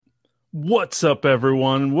What's up,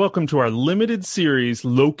 everyone? Welcome to our limited series,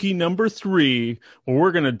 Loki number 3, where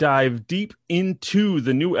we're going to dive deep into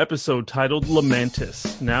the new episode titled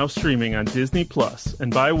Lamentis, now streaming on Disney Plus.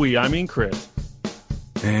 And by we, I mean Chris.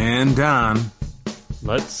 And Don.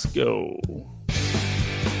 Let's go.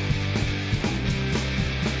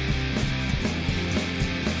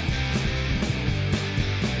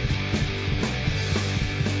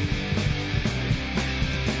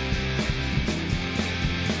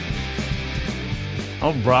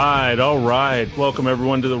 All right. Welcome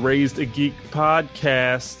everyone to the Raised a Geek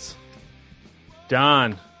podcast.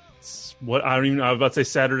 Don, I was about to say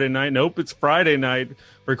Saturday night. Nope, it's Friday night.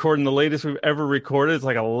 Recording the latest we've ever recorded. It's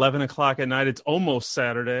like 11 o'clock at night. It's almost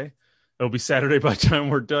Saturday. It'll be Saturday by the time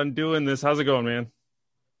we're done doing this. How's it going, man?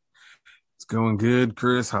 It's going good,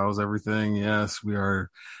 Chris. How's everything? Yes, we are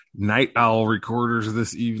night owl recorders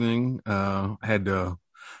this evening. Had to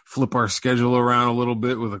flip our schedule around a little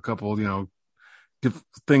bit with a couple,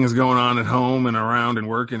 things going on at home and around and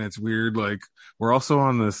work, and it's weird. Like, we're also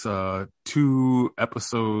on this 2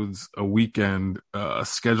 episodes a weekend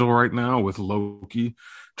schedule right now with Loki,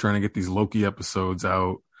 trying to get these Loki episodes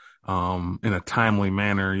out in a timely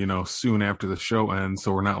manner, soon after the show ends,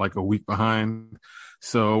 so we're not like a week behind.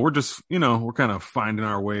 So we're just, we're kind of finding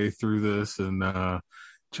our way through this and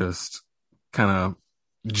just kind of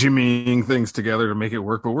jimmying things together to make it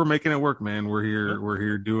work, but we're making it work, man. We're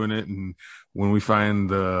here doing it, and when we find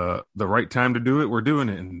the right time to do it, we're doing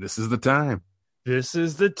it, and this is the time. This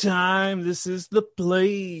is the time. This is the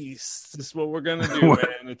place. This is what we're gonna do,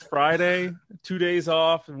 man. It's Friday, 2 days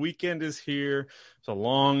off. The weekend is here. It's a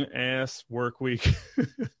long ass work week.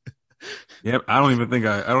 Yep. I don't even think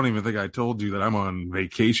I told you that I'm on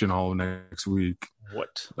vacation all next week.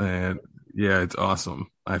 What? And yeah, it's awesome.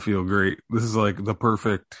 I feel great. This is like the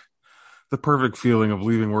perfect feeling of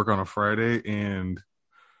leaving work on a Friday, and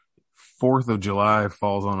 4th of July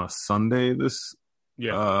falls on a Sunday this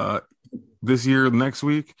year, next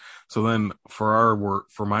week. So then for our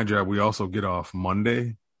work, for my job, we also get off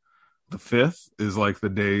Monday. The 5th is like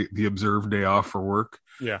the observed day off for work.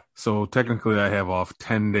 Yeah. So technically I have off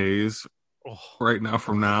 10 days right now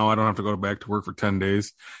from now. I don't have to go back to work for 10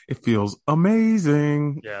 days. It feels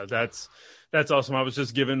amazing. Yeah, that's awesome. I was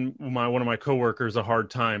just giving one of my coworkers a hard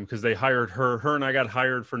time because they hired her. Her and I got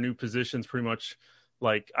hired for new positions pretty much.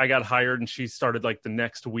 Like, I got hired and she started like the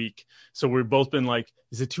next week. So we've both been like,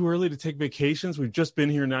 is it too early to take vacations? We've just been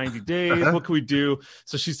here 90 days. What can we do?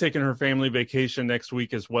 So she's taking her family vacation next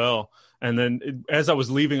week as well. And then as I was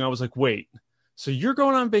leaving, I was like, wait, so you're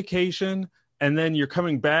going on vacation and then you're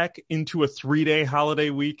coming back into a 3-day holiday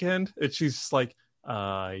weekend? And she's just like,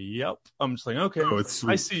 yep. I'm just like, okay,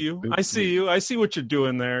 I see you. I see what you're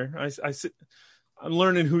doing there. I see. I'm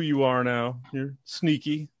learning who you are now. You're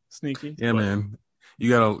sneaky. Yeah, man. You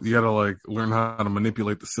gotta like learn how to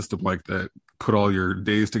manipulate the system like that. Put all your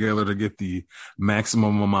days together to get the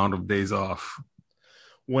maximum amount of days off.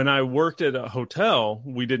 When I worked at a hotel,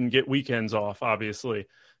 we didn't get weekends off, obviously.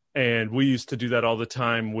 And we used to do that all the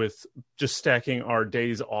time with just stacking our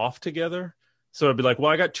days off together. So it'd be like,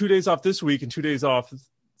 well, I got 2 days off this week and 2 days off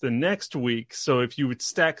the next week. So if you would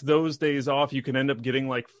stack those days off, you can end up getting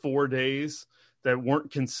like 4 days that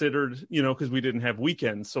weren't considered, because we didn't have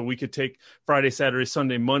weekends. So we could take Friday, Saturday,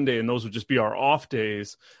 Sunday, Monday, and those would just be our off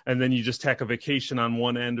days. And then you just tack a vacation on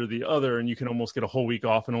one end or the other, and you can almost get a whole week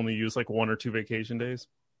off and only use like 1 or 2 vacation days.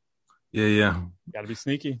 Yeah. Got to be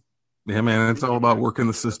sneaky. Yeah, man. It's all about working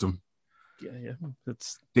the system. Yeah.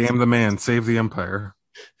 Damn the man, save the empire.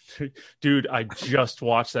 Dude, I just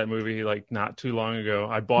watched that movie like not too long ago.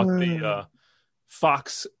 I bought the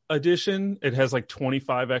Fox edition. It has like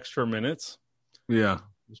 25 extra minutes. Yeah,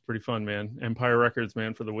 it was pretty fun, man. Empire Records,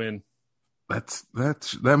 man, for the win.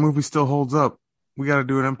 That movie still holds up. We got to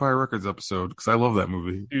do an Empire Records episode because I love that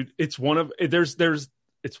movie, dude. It's one of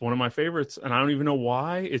it's one of my favorites, and I don't even know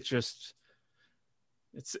why. It's just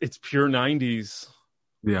it's pure 90s.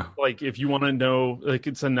 Yeah, like if you want to know, like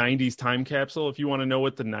it's a 90s time capsule. If you want to know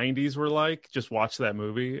what the 90s were like, just watch that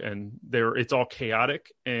movie, and it's all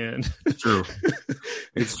chaotic and it's true.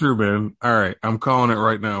 It's true, man. All right, I'm calling it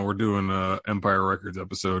right now. We're doing a Empire Records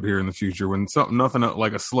episode here in the future when nothing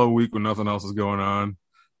like a slow week when nothing else is going on.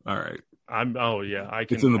 All right, I can.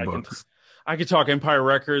 It's in the books. I could talk Empire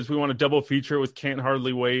Records. We want a double feature with Can't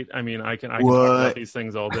Hardly Wait. I mean, I can talk about these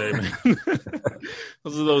things all day, man.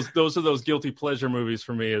 Those are those guilty pleasure movies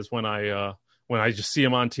for me. Is when I just see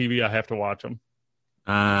them on TV, I have to watch them.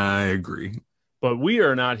 I agree. But we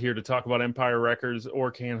are not here to talk about Empire Records or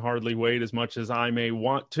Can't Hardly Wait as much as I may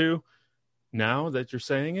want to. Now that you're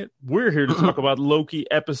saying it, we're here to talk about Loki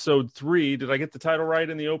episode 3. Did I get the title right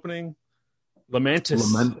in the opening? Lamentis.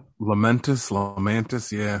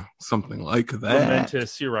 Lamentus, yeah, something like that.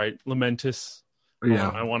 Lamentis, you're right. Lamentis. Hold on, Yeah,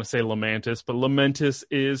 I want to say Lamentis, but Lamentis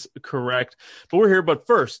is correct. But we're here. But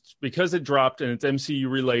first, because it dropped and it's MCU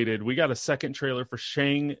related, we got a second trailer for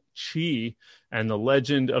Shang-Chi and the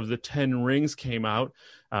Legend of the Ten Rings came out.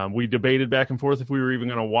 We debated back and forth if we were even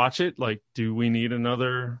going to watch it. Like, do we need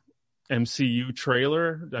another MCU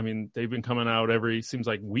trailer? I mean, they've been coming out seems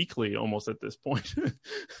like weekly almost at this point.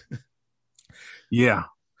 yeah.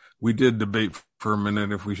 We did debate for a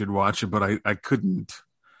minute if we should watch it, but I couldn't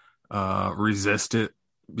resist it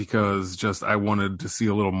because just I wanted to see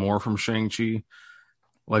a little more from Shang-Chi.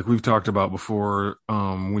 Like we've talked about before,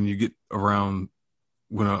 when you get around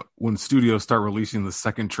when studios start releasing the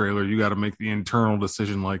second trailer, you got to make the internal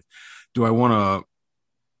decision like, do I want to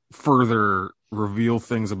further reveal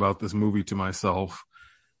things about this movie to myself?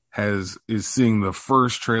 Is seeing the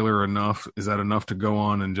first trailer enough? Is that enough to go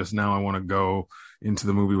on and just now I want to go into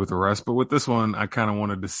the movie with the rest? But with this one, I kind of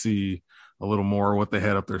wanted to see a little more what they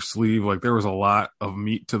had up their sleeve. Like there was a lot of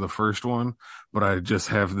meat to the first one, but I just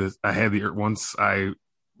have this. Once I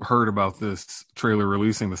heard about this trailer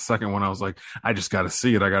releasing the second one, I was like, I just got to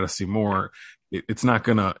see it. I got to see more. It's not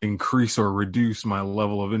going to increase or reduce my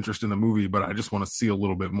level of interest in the movie, but I just want to see a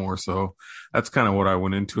little bit more. So that's kind of what I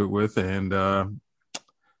went into it with. And,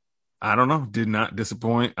 I don't know, did not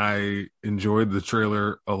disappoint. I enjoyed the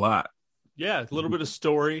trailer a lot. Yeah, a little bit of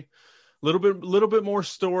story, little bit more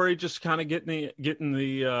story, just kind of getting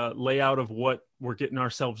the layout of what we're getting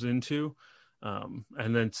ourselves into, and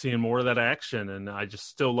then seeing more of that action. And I just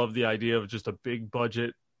still love the idea of just a big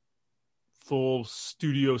budget, full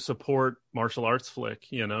studio support martial arts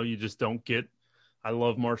flick. You just don't get. I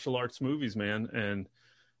love martial arts movies, man, and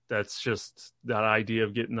that's just that idea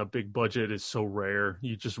of getting a big budget is so rare.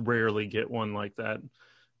 You just rarely get one like that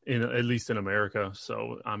at least in America.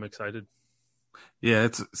 So I'm excited. Yeah,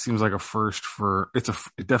 it seems like a first it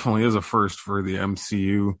definitely is a first for the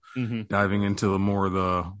MCU, Mm-hmm. diving into the more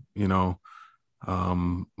the,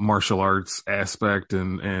 martial arts aspect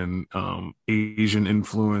and Asian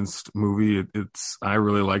influenced movie. I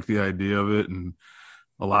really like the idea of it, and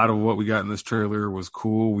a lot of what we got in this trailer was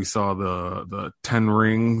cool. We saw the 10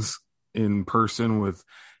 rings in person with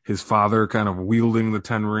his father kind of wielding the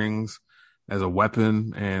 10 rings as a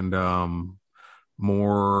weapon, and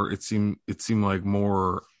it seemed like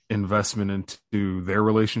more investment into their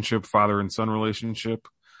relationship, father and son relationship.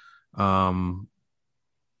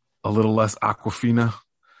 A little less Aquafina.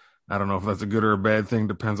 I don't know if that's a good or a bad thing,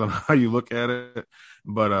 depends on how you look at it.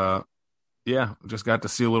 But yeah, just got to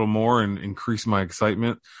see a little more and increase my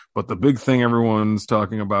excitement. But the big thing everyone's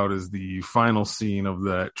talking about is the final scene of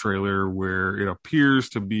that trailer where it appears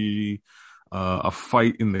to be a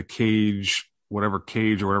fight in the cage, whatever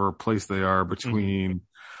cage or whatever place they are, between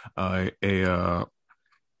a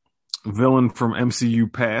villain from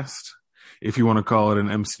MCU past. If you want to call it an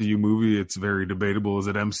MCU movie, it's very debatable. Is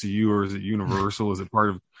it MCU or is it Universal? Is it part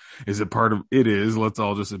of, it is, let's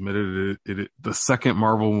all just admit it. The second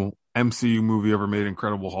Marvel MCU movie ever made,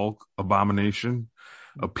 Incredible Hulk, Abomination,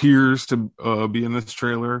 appears to be in this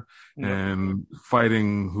trailer, and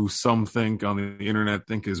fighting who some think on the internet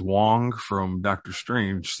think is Wong from Doctor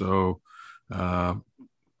Strange. So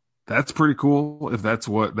that's pretty cool. If that's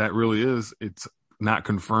what that really is, it's not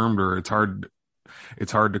confirmed, or it's hard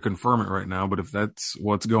to confirm it right now. But if that's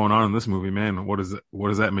what's going on in this movie, man, what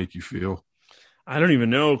does that make you feel? I don't even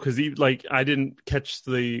know, because I didn't catch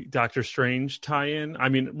the Doctor Strange tie-in. I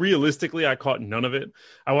mean, realistically, I caught none of it.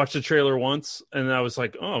 I watched the trailer once, and I was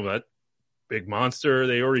like, "Oh, that big monster!"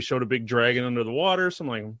 They already showed a big dragon under the water, so I'm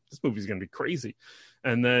like, "This movie's gonna be crazy."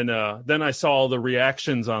 And then I saw all the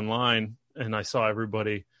reactions online, and I saw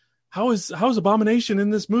everybody, "How is Abomination in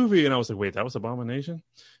this movie?" And I was like, "Wait, that was Abomination?"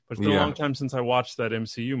 But it's been a long time since I watched that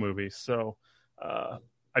MCU movie, so.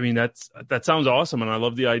 I mean, that sounds awesome. And I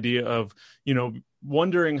love the idea of,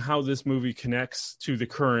 wondering how this movie connects to the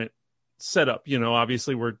current setup.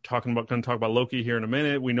 Obviously we're going to talk about Loki here in a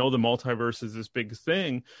minute. We know the multiverse is this big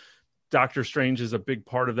thing. Doctor Strange is a big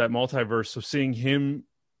part of that multiverse. So seeing him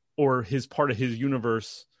or his part of his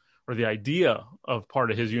universe, or the idea of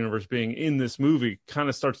part of his universe being in this movie, kind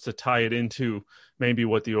of starts to tie it into maybe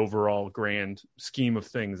what the overall grand scheme of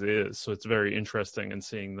things is. So it's very interesting in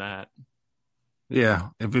seeing that. Yeah,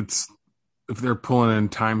 if they're pulling in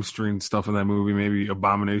time stream stuff in that movie, maybe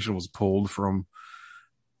Abomination was pulled from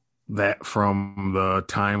the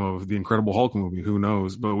time of the Incredible Hulk movie. Who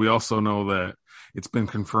knows? But we also know that it's been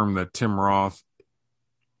confirmed that Tim Roth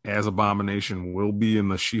as Abomination will be in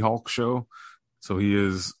the She-Hulk show. So he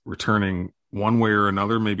is returning one way or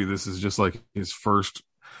another. Maybe this is just like his first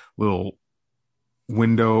little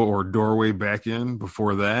window or doorway back in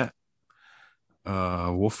before that.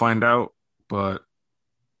 We'll find out, but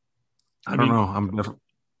I I don't mean, know.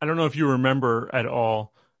 I don't know if you remember at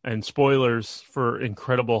all, and spoilers for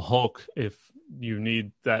Incredible Hulk if you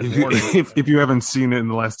need that if you warning. if you haven't seen it in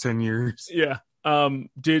the last 10 years. Yeah.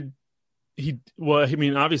 Did he? Well, I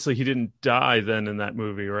mean, obviously he didn't die then in that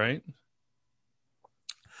movie, right?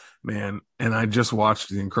 Man, and I just watched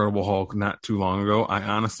The Incredible Hulk not too long ago. I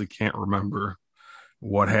honestly can't remember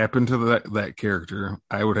what happened to that character.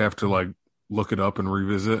 I would have to like look it up and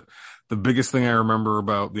revisit. The biggest thing I remember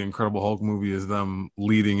about the Incredible Hulk movie is them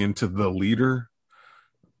leading into the leader,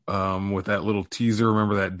 with that little teaser.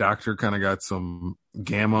 Remember that doctor kind of got some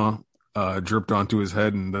gamma dripped onto his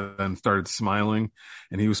head and then started smiling,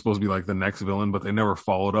 and he was supposed to be like the next villain, but they never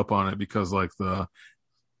followed up on it because like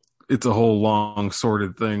it's a whole long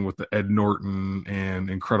sorted thing with the Ed Norton and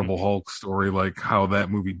Incredible Hulk story, like how that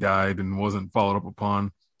movie died and wasn't followed up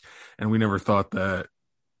upon. And we never thought that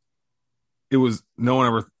no one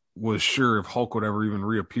ever was sure if Hulk would ever even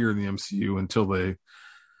reappear in the MCU until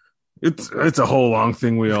it's a whole long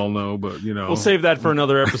thing we all know, but We'll save that for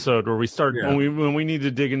another episode where we start Yeah. when we need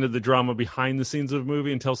to dig into the drama behind the scenes of a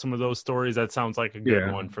movie and tell some of those stories. That sounds like a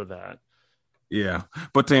good one for that. Yeah.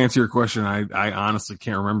 But to answer your question, I honestly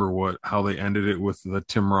can't remember how they ended it with the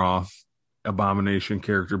Tim Roth Abomination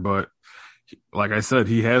character, but like I said,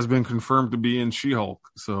 he has been confirmed to be in She-Hulk,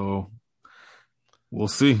 so we'll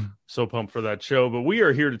see. So pumped for that show. But we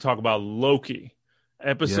are here to talk about Loki,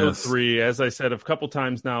 episode 3. As I said a couple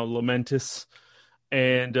times now, Lamentis.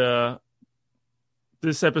 And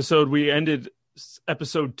this episode, we ended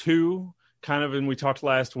episode 2 kind of, and we talked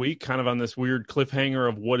last week, kind of on this weird cliffhanger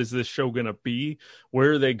of what is this show going to be?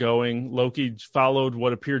 Where are they going? Loki followed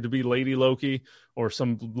what appeared to be Lady Loki or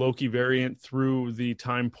some Loki variant through the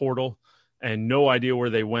time portal, and no idea where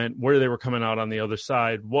they went, where they were coming out on the other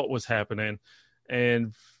side, what was happening.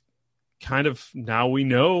 And kind of now we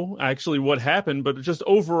know actually what happened, but just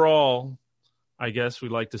overall, I guess we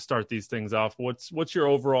like to start these things off. What's your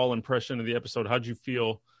overall impression of the episode? How'd you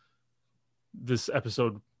feel this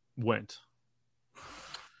episode went?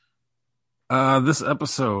 This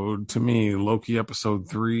episode, to me, Loki episode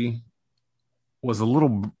 3, was a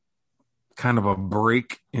little kind of a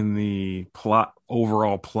break in the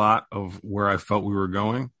overall plot of where I felt we were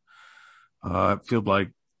going. I feel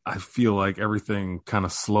like everything kind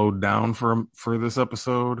of slowed down for this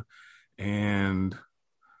episode and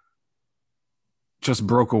just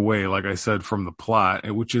broke away, like I said, from the plot,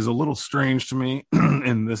 which is a little strange to me.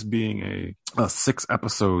 In this being a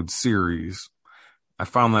 6-episode series, I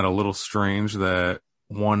found that a little strange that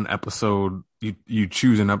one episode, you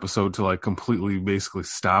choose an episode to like completely basically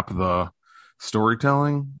stop the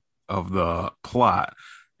storytelling of the plot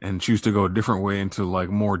and choose to go a different way into like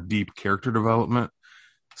more deep character development.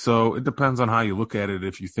 So it depends on how you look at it,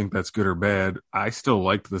 if you think that's good or bad. I still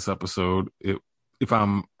liked this episode.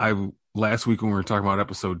 Last week when we were talking about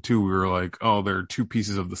episode 2, we were like, oh, there are 2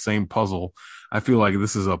 pieces of the same puzzle. I feel like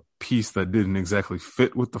this is a piece that didn't exactly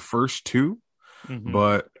fit with the first 2. Mm-hmm.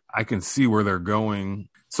 But I can see where they're going.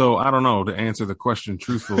 So I don't know, to answer the question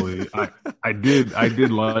truthfully. I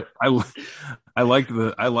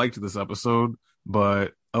liked this episode,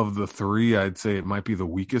 but of the 3, I'd say it might be the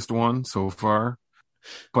weakest one so far.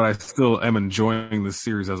 But I still am enjoying this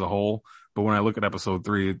series as a whole. But when I look at episode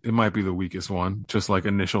 3, it might be the weakest one. Just like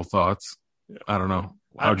initial thoughts. I don't know.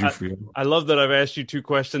 How'd you feel? I love that I've asked you 2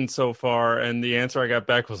 questions so far, and the answer I got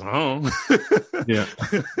back was, oh. Yeah.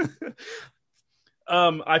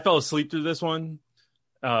 I fell asleep through this one.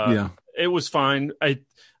 It was fine.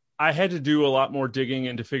 I had to do a lot more digging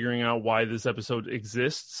into figuring out why this episode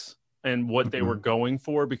exists and what they were going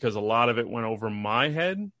for, because a lot of it went over my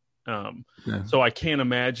head. So I can't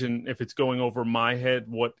imagine if it's going over my head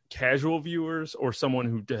what casual viewers or someone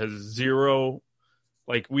who has zero,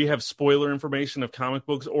 like we have spoiler information of comic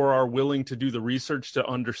books or are willing to do the research to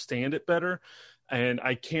understand it better. And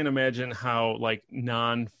I can't imagine how like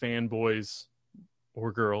non-fanboys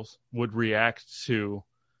or girls would react to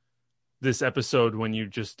this episode when you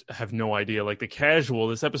just have no idea. Like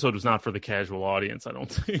this episode was not for the casual audience, I don't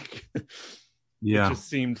think. Yeah. It just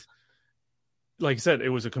seemed, like I said, it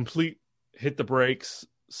was a complete hit the brakes,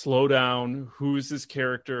 slow down, who's this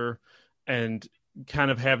character, and kind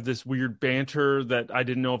of have this weird banter that I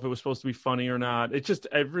didn't know if it was supposed to be funny or not. It just,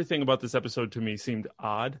 everything about this episode to me seemed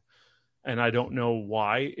odd, and I don't know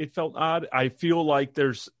why it felt odd. I feel like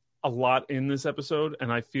there's a lot in this episode,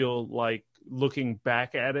 and I feel like looking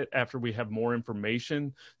back at it after we have more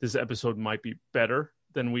information, this episode might be better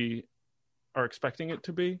than we are expecting it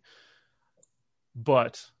to be.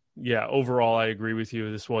 But yeah, overall, I agree with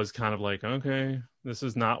you. This was kind of like, okay, this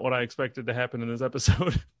is not what I expected to happen in this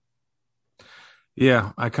episode.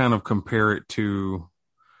 Yeah, I kind of compare it to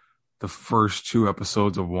the first two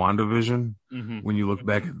episodes of WandaVision. hmm When you look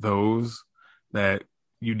back at those, that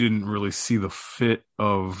you didn't really see the fit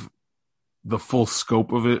of the full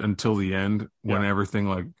scope of it until the end when Yeah. everything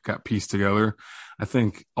like got pieced together. I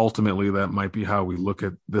think ultimately that might be how we look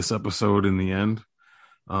at this episode in the end.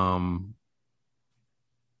 Um,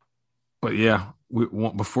 but yeah,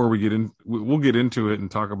 before we get in, we'll get into it and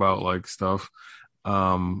talk about like stuff.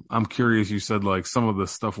 I'm curious. You said like some of the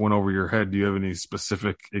stuff went over your head. Do you have any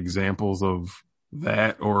specific examples of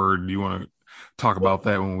that, or do you want to talk Well, about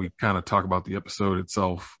that when we kind of talk about the episode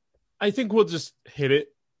itself? I think we'll just hit it.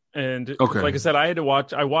 And because, like Okay. I said,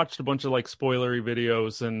 I watched a bunch of like spoilery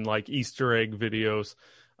videos and like Easter egg videos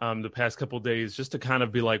the past couple of days just to kind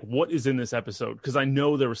of be like, what is in this episode? Because I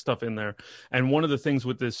know there was stuff in there. And one of the things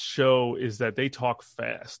with this show is that they talk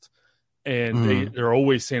fast and Mhm. they're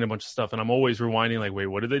always saying a bunch of stuff. And I'm always rewinding, like, wait,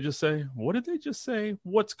 what did they just say? What did they just say?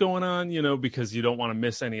 What's going on? You know, because you don't want to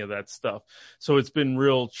miss any of that stuff. So it's been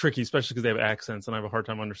real tricky, especially because they have accents and I have a hard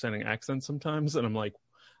time understanding accents sometimes. And I'm like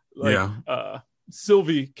Yeah.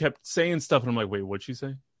 Sylvie kept saying stuff and I'm like, wait, what'd she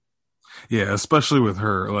say? Yeah, especially with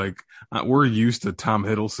her. Like we're used to Tom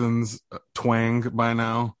Hiddleston's twang by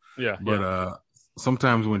now, Yeah, but yeah.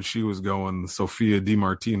 sometimes when she was going Sophia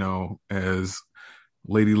DiMartino as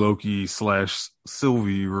Lady Loki slash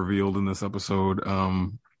Sylvie revealed in this episode,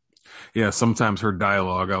 yeah, sometimes her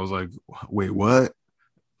dialogue, I was like, wait, what?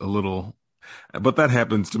 A little, but that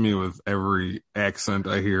happens to me with every accent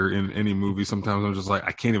I hear in any movie. Sometimes I'm just like,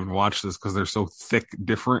 I can't even watch this because they're so thick,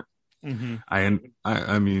 different. Mm-hmm.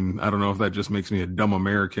 I mean, I don't know if that just makes me a dumb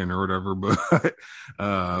American or whatever, but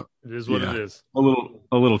It is what it yeah, is. a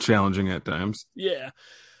little challenging at times. Yeah.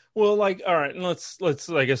 Well, like, all right, and let's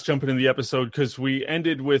I guess jump into the episode because we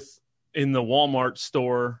ended with in the Walmart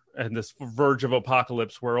store and this verge of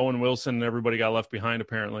apocalypse where Owen Wilson and everybody got left behind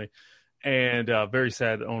apparently, and very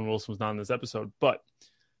sad Owen Wilson was not in this episode. But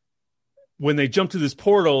when they jumped to this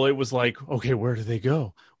portal, it was like, okay, where do they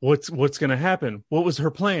go? What's going to happen? What was her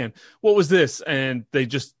plan? What was this? And they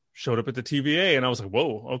just showed up at the TVA, and I was like,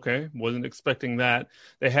 whoa, okay, wasn't expecting that.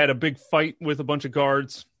 They had a big fight with a bunch of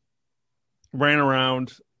guards, ran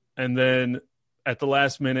around, and then at the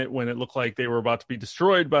last minute, when it looked like they were about to be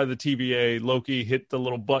destroyed by the TVA, Loki hit the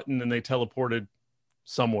little button and they teleported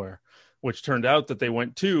somewhere, which turned out that they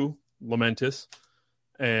went to Lamentis,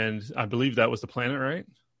 and I believe that was the planet, right?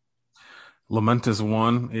 Lamentus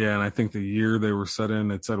won, yeah, and I think the year they were set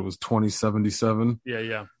in, it said it was 2077. Yeah,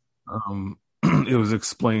 yeah. It was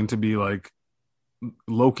explained to be like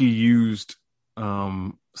Loki used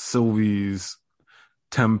Sylvie's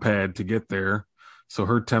tempad to get there. So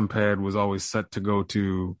her tempad was always set to go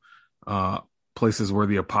to places where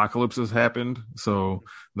the apocalypse has happened. So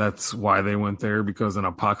that's why they went there, because an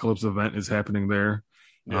apocalypse event is happening there.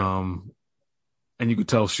 Yeah. And you could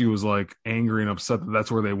tell she was like angry and upset that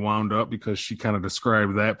that's where they wound up, because she kind of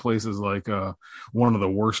described that place as like one of the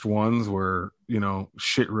worst ones where, you know,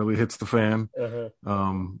 shit really hits the fan. Uh-huh.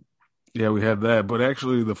 Yeah, we had that. But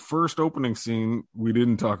actually, the first opening scene we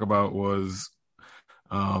didn't talk about was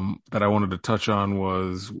that I wanted to touch on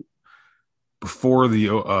was before the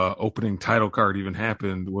opening title card even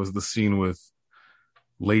happened, was the scene with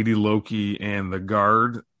Lady Loki and the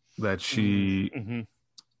guard that she Mm-hmm.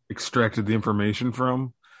 extracted the information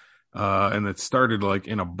from. And it started like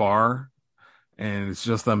in a bar, and it's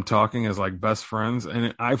just them talking as like best friends.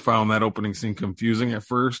 And I found that opening scene confusing at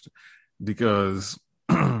first because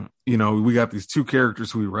you know, we got these two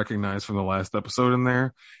characters who we recognize from the last episode in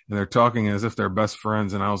there, and they're talking as if they're best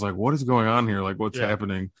friends. And I was like, what is going on here? Like, what's Yeah.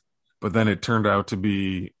 happening? But then it turned out to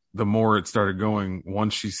be, the more it started going,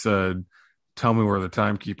 once she said, tell me where the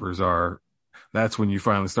timekeepers are, that's when you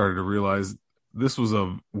finally started to realize this was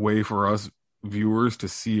a way for us viewers to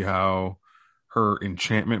see how her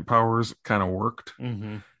enchantment powers kind of worked.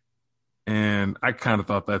 Mm-hmm. And I kind of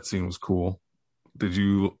thought that scene was cool. Did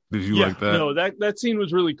you Yeah, like that? no, that scene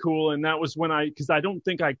was really cool, and that was when because I don't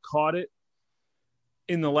think I caught it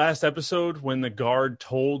in the last episode when the guard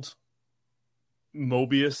told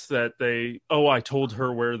Mobius that I told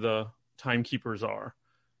her where the timekeepers are.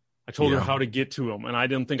 I told her Yeah. how to get to them, and I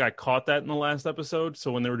didn't think I caught that in the last episode.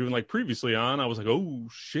 So when they were doing like previously on, I was like, oh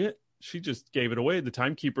shit, she just gave it away, the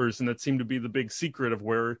timekeepers, and that seemed to be the big secret of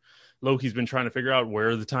where Loki's been trying to figure out where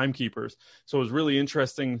are the timekeepers. So it was really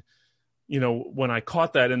interesting, you know, when I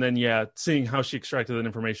caught that, and then seeing how she extracted that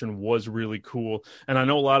information was really cool. And I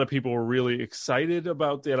know a lot of people were really excited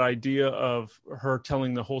about that idea of her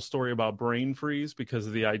telling the whole story about brain freeze, because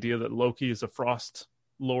of the idea that Loki is a frost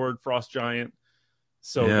Lord, Frost Giant.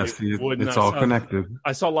 So Yeah, they see, wouldn't. it's all connected.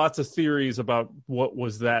 I saw lots of theories about what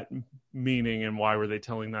was that meaning and why were they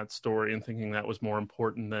telling that story, and thinking that was more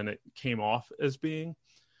important than it came off as being.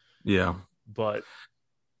 Yeah. But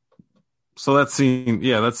So that scene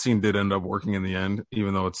did end up working in the end,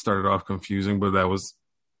 even though it started off confusing, but that was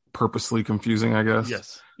purposely confusing, I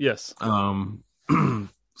guess. yes.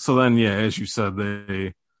 So then, yeah, as you said,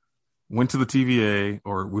 they went to the TVA,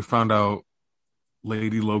 or we found out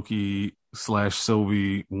Lady Loki /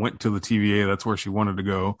 Sylvie went to the TVA. That's where she wanted to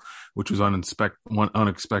go, which was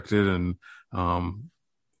unexpected. And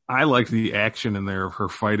I liked the action in there of her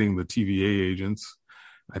fighting the TVA agents.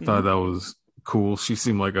 I thought that was cool. She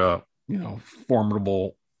seemed like a,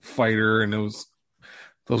 formidable fighter, and those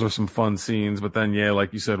were some fun scenes. But then, yeah,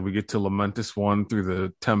 like you said, we get to Lamentis 1 through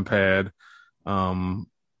the Tempad. And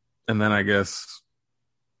then I guess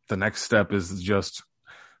the next step is just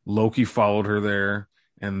Loki followed her there,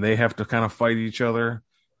 and they have to kind of fight each other.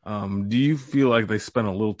 Do you feel like they spent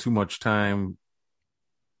a little too much time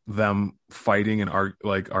them fighting and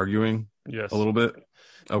arguing? Yes. A little bit?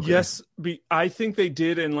 Okay. Yes, I think they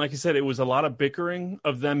did. And like I said, it was a lot of bickering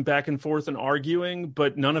of them back and forth and arguing,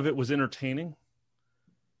 but none of it was entertaining.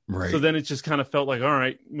 Right. So then it just kind of felt like, all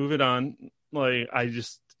right, move it on. Like,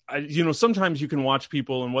 sometimes you can watch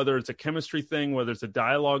people, and whether it's a chemistry thing, whether it's a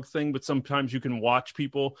dialogue thing, but sometimes you can watch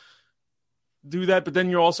people do that. But then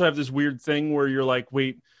you also have this weird thing where you're like,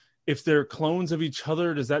 wait, if they're clones of each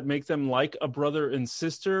other, does that make them like a brother and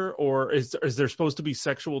sister? Or is there supposed to be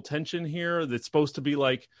sexual tension here? That's supposed to be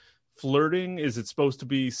like flirting? Is it supposed to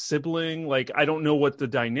be sibling? Like, I don't know what the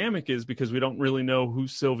dynamic is, because we don't really know who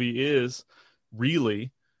Sylvie is,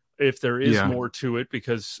 really, if there is more to it.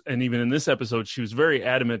 And even in this episode, she was very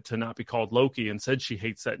adamant to not be called Loki, and said she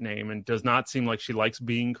hates that name, and does not seem like she likes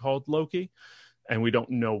being called Loki. And we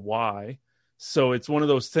don't know why. So it's one of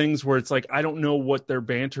those things where it's like, I don't know what their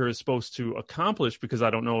banter is supposed to accomplish, because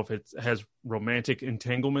I don't know if it has romantic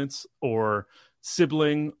entanglements or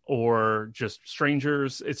sibling or just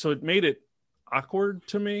strangers. So it made it awkward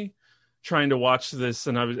to me trying to watch this.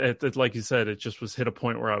 And I was, like you said, it just was hit a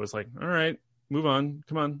point where I was like, all right, move on.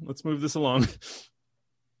 Come on, let's move this along.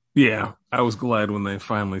 Yeah, I was glad when they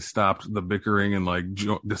finally stopped the bickering and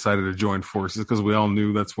decided to join forces, because we all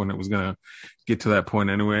knew that's when it was going to get to that point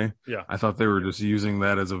anyway. Yeah. I thought they were just using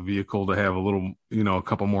that as a vehicle to have a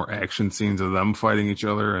couple more action scenes of them fighting each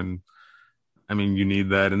other. And I mean, you need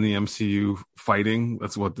that in the MCU fighting.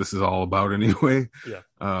 That's what this is all about anyway. Yeah.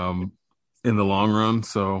 In the long run.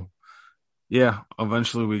 So yeah,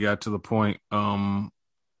 eventually we got to the point,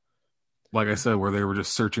 like I said, where they were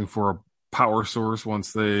just searching for a power source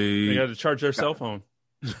once they got to charge their cell phone.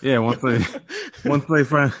 Yeah, once they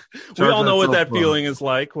find. We all know what that feeling is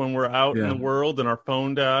like when we're out in the world and our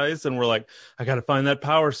phone dies, and we're like, I got to find that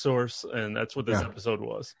power source. And that's what this episode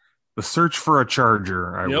was. The search for a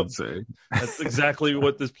charger, I would say. That's exactly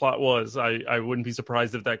what this plot was. I wouldn't be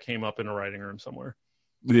surprised if that came up in a writing room somewhere.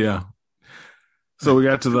 Yeah. So we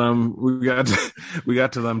got to them. We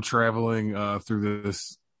got to them traveling through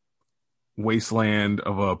this wasteland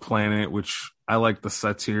of a planet, which I like the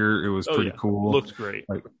sets here. It was pretty cool. Looked great.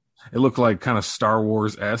 It looked like kind of Star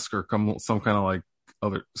Wars-esque, or some kind of like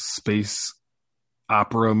other space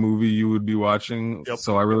opera movie you would be watching. Yep.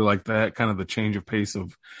 So I really like that kind of the change of pace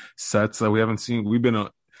of sets that we haven't seen. We've been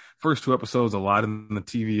first 2 episodes a lot in the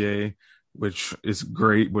TVA, which is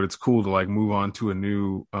great, but it's cool to move on to a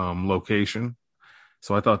new location.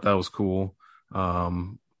 So I thought that was cool.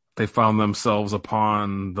 They found themselves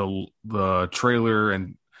upon the trailer,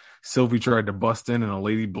 and Sylvie tried to bust in, and a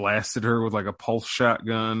lady blasted her with a pulse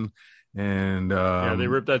shotgun. And they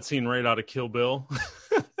ripped that scene right out of Kill Bill.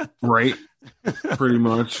 Right. Pretty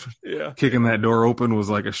much. Yeah. Kicking that door open was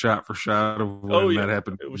like a shot for shot of when that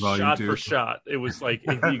happened. It was shot for shot. It was like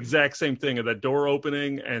the exact same thing of that door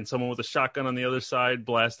opening and someone with a shotgun on the other side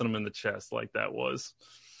blasting them in the chest, like that was.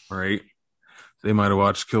 Right. They might have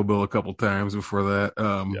watched Kill Bill a couple times before that.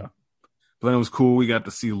 But then it was cool. We got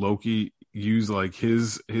to see Loki use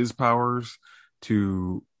his powers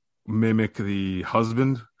to mimic the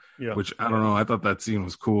husband, which I don't know. I thought that scene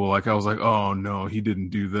was cool. I was like, oh no, he didn't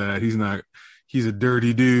do that. He's a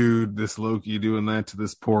dirty dude. This Loki doing that to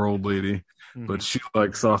this poor old lady. Mm-hmm. But she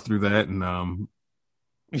saw through that and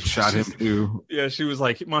shot him too. Yeah. She was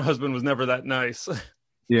like, my husband was never that nice.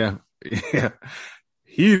 Yeah. Yeah.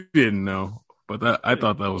 He didn't know. But I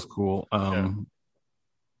thought that was cool. And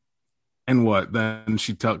then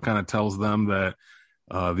she kind of tells them that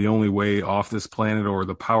the only way off this planet or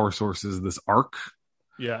the power source is this ark.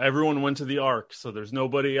 Yeah, everyone went to the ark. So there's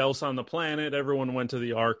nobody else on the planet. Everyone went to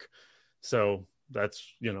the ark. So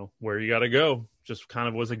that's, where you got to go. Just kind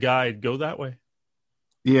of was a guide. Go that way.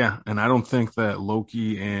 Yeah, and I don't think that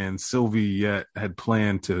Loki and Sylvie yet had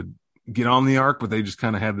planned to get on the ark, but they just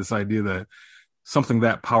kind of had this idea that something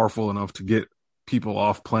that powerful enough to get people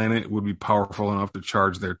off planet would be powerful enough to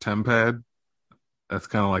charge their tempad. That's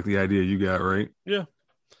kind of like the idea you got, right? Yeah.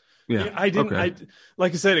 Yeah. I didn't, okay.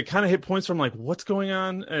 like I said, it kind of hit points from like, what's going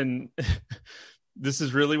on? And this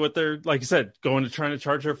is really what they're, like I said, trying to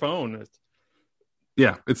charge their phone.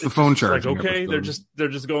 Yeah, it's the phone charging. Like, okay, episode. they're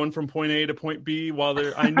just going from point A to point B while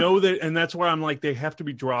I know that, and that's where I'm like, they have to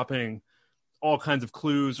be dropping all kinds of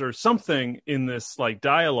clues or something in this like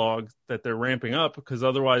dialogue that they're ramping up, because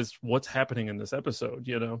otherwise what's happening in this episode,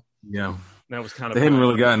 Yeah. And that was kind of, they hadn't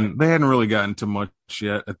really gotten to much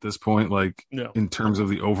yet at this point, like in terms of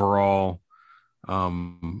the overall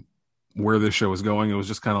where this show is going. It was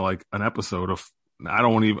just kind of like an episode of, I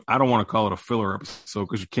don't want to call it a filler episode,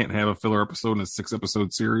 because you can't have a filler episode in a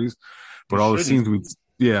 6-episode series, but all the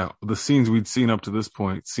scenes we'd seen up to this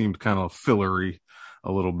point seemed kind of fillery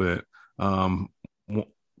a little bit.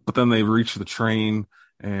 But then they reached the train,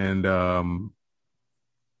 and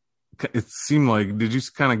it seemed like, did you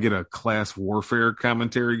kind of get a class warfare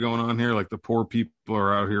commentary going on here? Like the poor people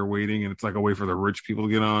are out here waiting, and it's like a way for the rich people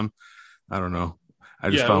to get on. I don't know.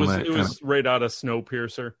 I just found it was right out of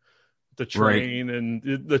Snowpiercer. The train, right. And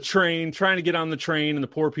the train trying to get on the train, and the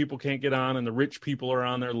poor people can't get on, and the rich people are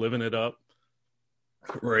on there living it up.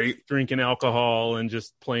 Right. Drinking alcohol and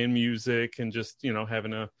just playing music and just,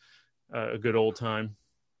 having a good old time.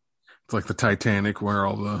 It's like the Titanic, where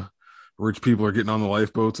all the rich people are getting on the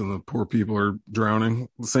lifeboats and the poor people are drowning.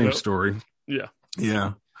 The same story. Yeah.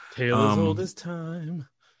 Yeah. Tale as old as time.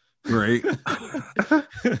 Right.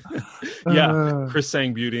 Yeah. Chris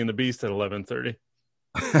sang Beauty and the Beast at 11:30.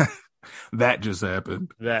 That just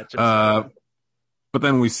happened. Happened. But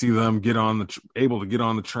then we see them able to get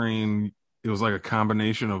on the train. It was like a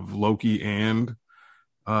combination of Loki and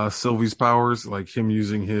Sylvie's powers, like him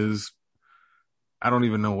using his, I don't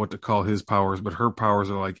even know what to call his powers, but her powers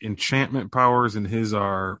are like enchantment powers, and his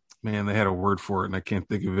are, man, they had a word for it and I can't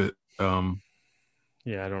think of it.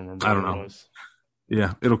 Yeah, I don't remember. I don't know.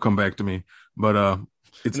 Yeah, it'll come back to me. But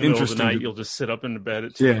it's in the interesting. Of the night, you'll just sit up in the bed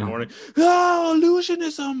at 2 in the morning. Oh,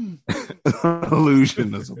 illusionism.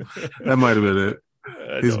 Illusionism. That might have been it.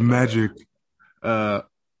 His magic.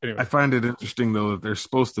 Anyway. I find it interesting though that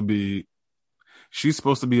she's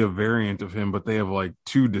supposed to be a variant of him, but they have like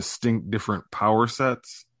two distinct different power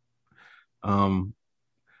sets.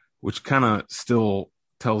 Which kind of still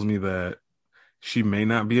tells me that she may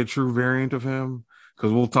not be a true variant of him,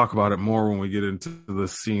 because we'll talk about it more when we get into the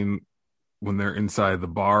scene when they're inside the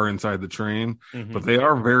bar, inside the train, but they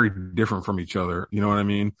are very different from each other. You know what I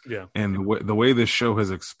mean? Yeah. And the way this show has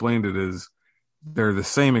explained it is they're the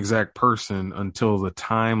same exact person until the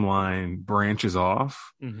timeline branches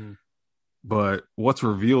off. Mm-hmm. But what's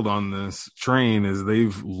revealed on this train is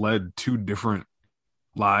they've led two different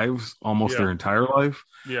lives almost their entire life.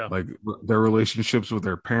 Yeah. Like their relationships with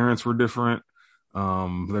their parents were different.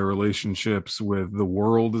 Their relationships with the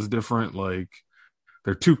world is different. Like,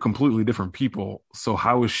 they're two completely different people. So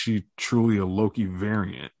how is she truly a Loki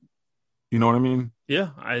variant? You know what I mean? Yeah.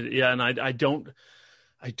 And I don't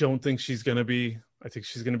think she's going to be, I think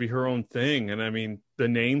she's going to be her own thing. And I mean, the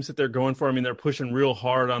names that they're going for, I mean, they're pushing real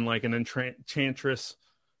hard on like an enchantress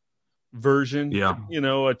version, a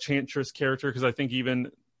enchantress character. Cause I think even,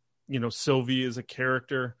 Sylvie is a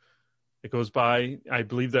character that goes by, I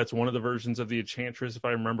believe that's one of the versions of the enchantress, if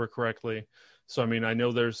I remember correctly. So, I mean, I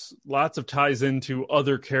know there's lots of ties into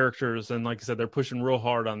other characters. And like I said, they're pushing real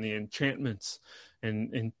hard on the enchantments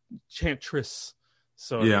and enchantress.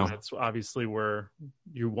 So I mean, that's obviously where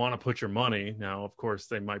you want to put your money. Now, of course,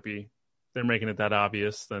 they're making it that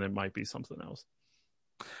obvious, then it might be something else.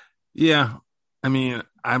 Yeah. I mean,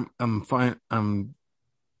 I'm fine. I'm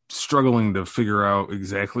struggling to figure out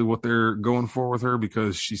exactly what they're going for with her,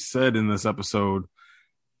 because she said in this episode,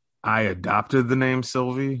 I adopted the name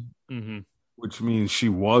Sylvie. Mm-hmm. Which means she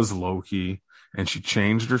was Loki and she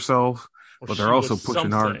changed herself, but they're also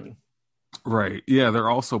pushing hard. Right. Yeah.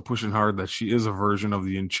 They're also pushing hard that she is a version of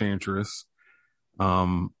the Enchantress,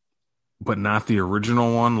 but not the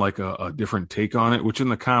original one, like a different take on it, which in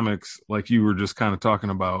the comics, like you were just kind of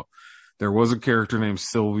talking about, there was a character named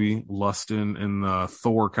Sylvie Lustin in the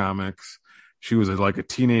Thor comics. She was like a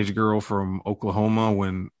teenage girl from Oklahoma,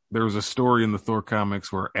 when there was a story in the Thor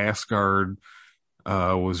comics where Asgard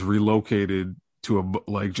was relocated to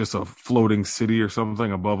just a floating city or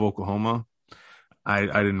something above Oklahoma. I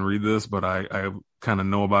didn't read this, but I kind of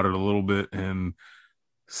know about it a little bit. And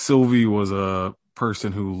Sylvie was a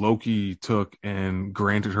person who Loki took and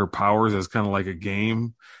granted her powers as kind of like a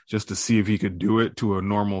game, just to see if he could do it to a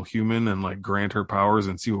normal human and like grant her powers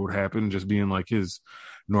and see what would happen, just being like his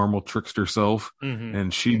normal trickster self. Mm-hmm.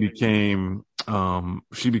 And she became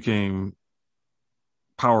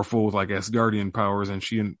powerful with like Asgardian powers, and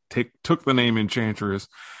she took the name Enchantress,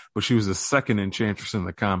 but she was the second Enchantress in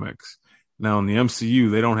the comics. Now in the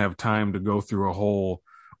MCU, they don't have time to go through a whole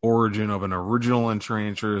origin of an original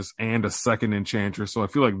Enchantress and a second Enchantress. So I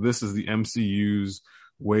feel like this is the MCU's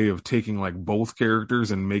way of taking like both characters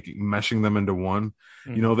and meshing them into one.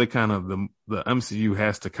 Mm-hmm. You know, they kind of the MCU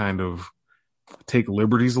has to kind of take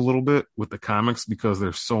liberties a little bit with the comics because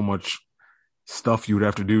there's so much stuff you would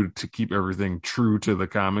have to do to keep everything true to the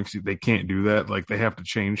comics. They can't do that. Like they have to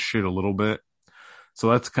change shit a little bit. So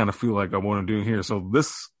that's kind of feel like I want to do here. So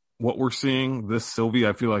what we're seeing, this Sylvie,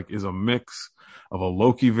 I feel like is a mix of a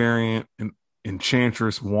Loki variant and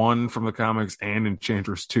Enchantress 1 from the comics and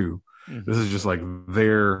Enchantress 2. Mm-hmm. This is just like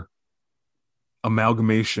their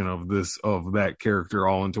amalgamation of that character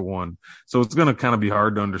all into one. So it's going to kind of be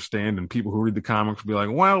hard to understand, and people who read the comics will be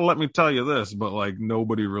like, well, let me tell you this, but like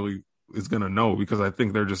nobody really is going to know because I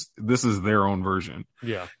think this is their own version.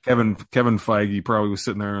 Yeah. Kevin Feige probably was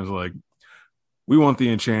sitting there and was like, we want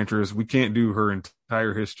the Enchantress. We can't do her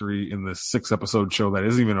entire history in this 6-episode show that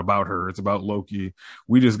isn't even about her. It's about Loki.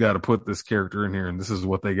 We just got to put this character in here, and this is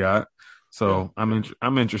what they got. So yeah.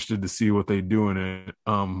 I'm interested to see what they do in it.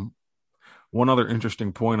 One other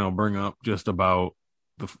interesting point I'll bring up just about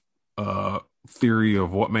the theory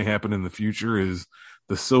of what may happen in the future is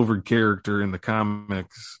the Silver character in the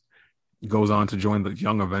comics goes on to join the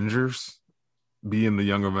Young Avengers, be in the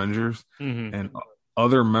Young Avengers, mm-hmm. and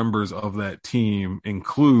other members of that team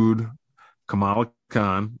include Kamala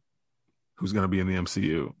Khan, who's going to be in the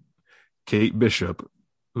MCU, Kate Bishop,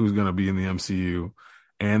 who's going to be in the MCU,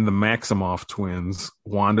 and the Maximoff twins,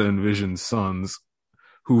 Wanda and Vision's sons,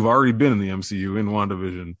 who've already been in the MCU in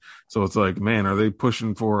WandaVision. So it's like, man, are they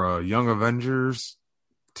pushing for a Young Avengers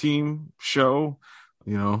team show?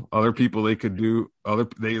 You know, other people they could do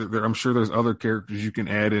I'm sure there's other characters you can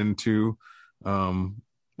add into.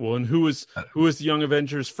 Well, and who was the Young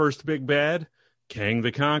Avengers' first big bad? Kang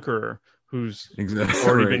the Conqueror, who's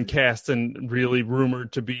already been cast and really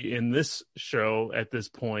rumored to be in this show at this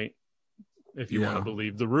point, if you want to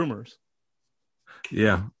believe the rumors.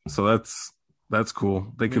 Yeah, so that's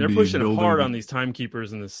cool. They're pushing hard on these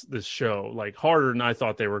timekeepers in this show, like harder than I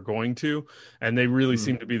thought they were going to, and they really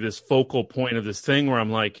seem to be this focal point of this thing where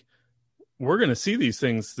I'm like, we're going to see these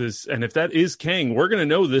things. And if that is Kang, we're going to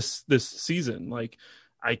know this season. Like,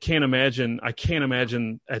 I can't imagine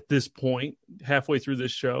at this point, halfway through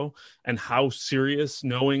this show, and how serious,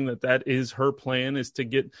 knowing that is her plan, is to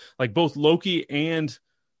get, like, both Loki and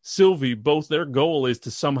Sylvie, both their goal is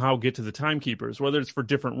to somehow get to the timekeepers, whether it's for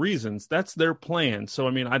different reasons. That's their plan. So,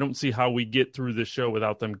 I mean, I don't see how we get through this show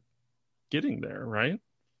without them getting there, right?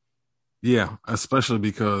 Yeah, especially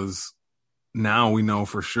because now we know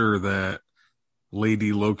for sure that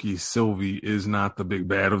Lady Loki Sylvie is not the big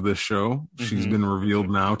bad of this show. Mm-hmm. She's been revealed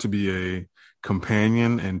now to be a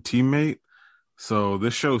companion and teammate. So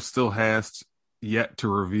this show still has yet to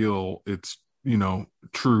reveal its,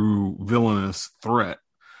 true villainous threat.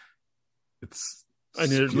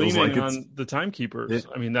 They're leaning on the timekeepers.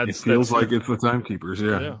 It feels like it's the timekeepers.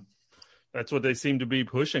 Yeah. That's what they seem to be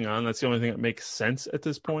pushing on. That's the only thing that makes sense at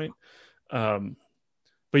this point. But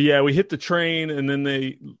yeah, we hit the train, and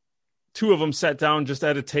then two of them sat down just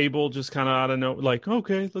at a table, just kind of out of nowhere, like,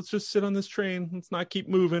 okay, let's just sit on this train. Let's not keep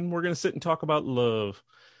moving. We're going to sit and talk about love.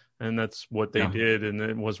 And that's what they did. And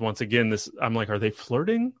it was, once again, this, I'm like, are they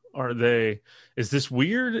flirting? Is this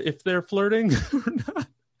weird if they're flirting or not?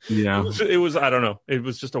 Yeah. It was, I don't know. It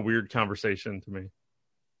was just a weird conversation to me.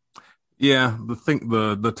 Yeah.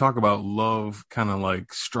 The talk about love kind of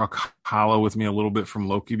like struck hollow with me a little bit from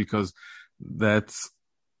Loki, because that's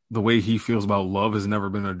the way he feels about love has never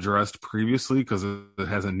been addressed previously because it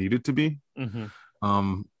hasn't needed to be.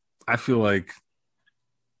 Mm-hmm. I feel like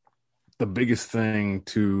the biggest thing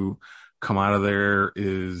to come out of there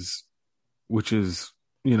which is,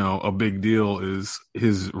 a big deal, is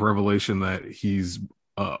his revelation that he's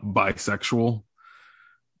bisexual.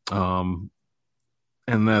 And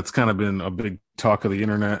that's kind of been a big talk of the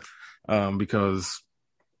internet, because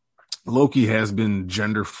Loki has been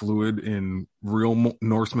gender fluid in real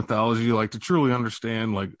Norse mythology. Like, to truly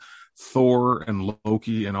understand, like, Thor and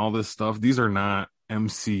Loki and all this stuff, these are not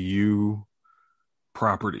MCU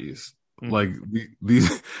properties. Mm-hmm. Like,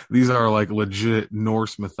 these are like legit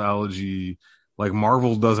Norse mythology, Like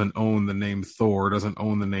Marvel doesn't own the name Thor, doesn't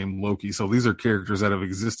own the name Loki. So these are characters that have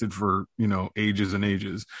existed for, ages and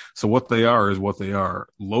ages. So what they are is what they are.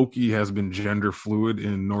 Loki has been gender fluid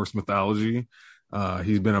in Norse mythology.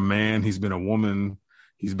 He's been a man, he's been a woman,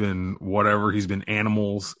 he's been whatever, he's been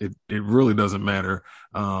animals. It really doesn't matter.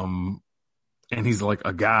 And he's like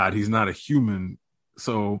a god, he's not a human.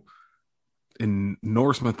 So in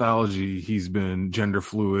Norse mythology, he's been gender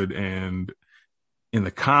fluid, and in the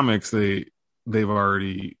comics, they've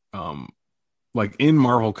already like in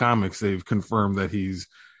Marvel Comics, they've confirmed that he's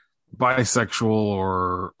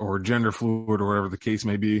bisexual or gender fluid or whatever the case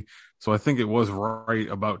may be. So I think it was right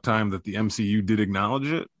about time that the MCU did acknowledge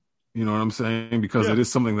it. You know what I'm saying? Because it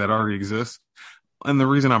is something that already exists. And the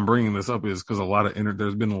reason I'm bringing this up is because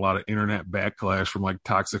there's been a lot of internet backlash from like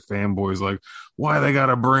toxic fanboys, like why they got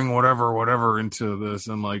to bring whatever into this.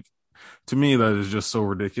 And like, to me, that is just so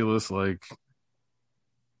ridiculous. Like,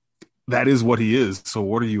 that is what he is. So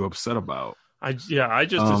what are you upset about? I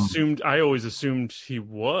always assumed he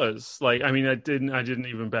was like, I mean, I didn't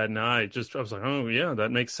even bat an eye. I was like, oh yeah,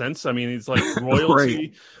 that makes sense. I mean, he's like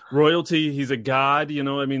royalty, royalty. He's a god,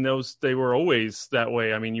 I mean, they were always that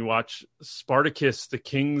way. I mean, you watch Spartacus, the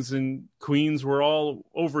kings and queens were all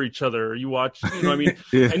over each other. You watch, I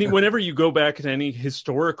mean, whenever you go back to any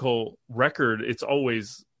historical record, it's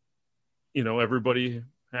always, everybody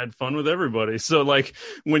had fun with everybody. So like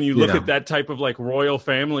when you look at that type of like royal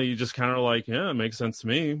family, you just kind of like, yeah, it makes sense to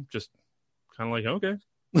me. Just kind of like,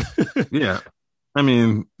 okay. Yeah. I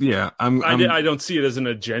mean, yeah, I don't see it as an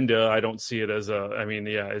agenda. I don't see it as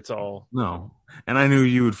it's all. No. And I knew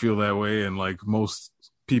you would feel that way. And like most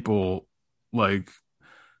people like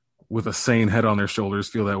with a sane head on their shoulders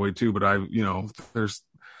feel that way too. But there's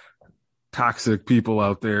toxic people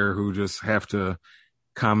out there who just have to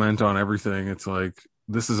comment on everything. It's like,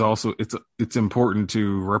 this is also it's important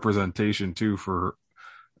to representation too for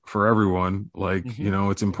everyone. Like,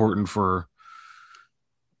 it's important for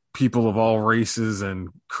people of all races and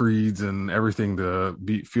creeds and everything to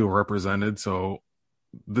feel represented. So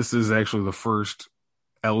this is actually the first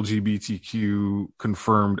LGBTQ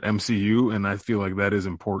confirmed MCU, and I feel like that is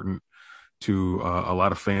important to a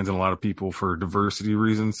lot of fans and a lot of people for diversity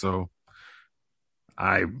reasons. So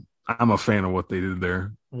I'm a fan of what they did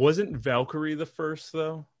there. Wasn't Valkyrie the first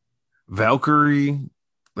though? Valkyrie,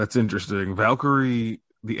 that's interesting. Valkyrie,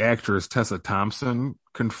 the actress Tessa Thompson,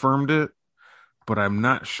 confirmed it, but I'm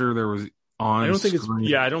not sure there was on. I don't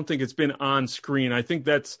think it's been on screen. I think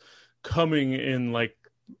that's coming in like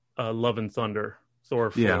Love and Thunder, Thor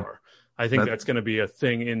 4. Yeah, I think that's going to be a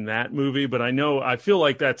thing in that movie. But I feel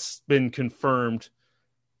like that's been confirmed.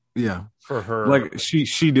 Yeah, for her, like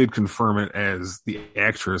she did confirm it as the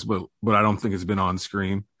actress, but I don't think it's been on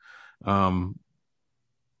screen. So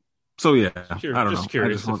yeah, I don't know.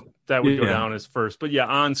 Curious if that would go down as first, but yeah,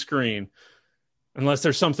 on screen, unless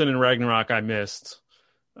there's something in Ragnarok I missed.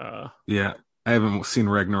 Yeah, I haven't seen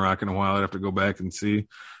Ragnarok in a while. I'd have to go back and see,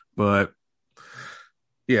 but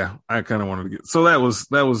yeah, I kind of wanted to get. So that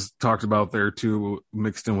was talked about there too,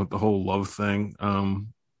 mixed in with the whole love thing. And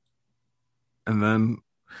then.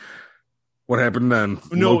 What happened then?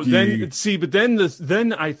 No, Loki...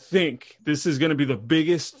 then I think this is going to be the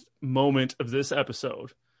biggest moment of this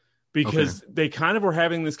episode, because they kind of were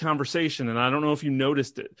having this conversation, and I don't know if you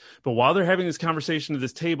noticed it, but while they're having this conversation at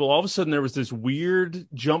this table, all of a sudden there was this weird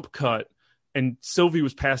jump cut, and Sylvie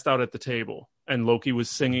was passed out at the table, and Loki was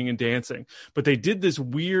singing and dancing. But they did this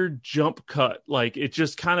weird jump cut, like it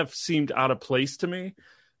just kind of seemed out of place to me,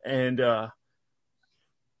 and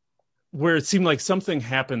where it seemed like something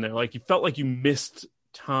happened there. Like you felt like you missed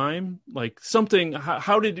time, like something.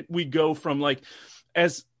 How did we go from, like,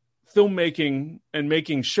 as filmmaking and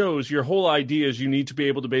making shows, your whole idea is you need to be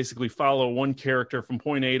able to basically follow one character from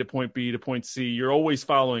point A to point B to point C. You're always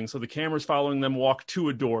following. So the camera's following them walk to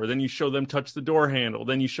a door. Then you show them touch the door handle.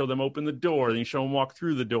 Then you show them open the door. Then you show them walk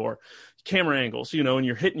through the door. Camera angles, and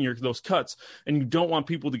you're hitting those cuts, and you don't want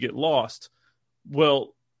people to get lost.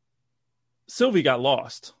 Well, Sylvie got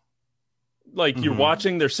lost. Like you're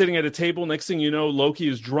watching, they're sitting at a table. Next thing you know, Loki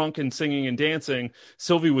is drunk and singing and dancing.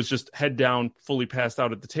 Sylvie was just head down, fully passed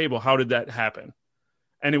out at the table. How did that happen?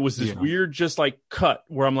 And it was this weird, just like cut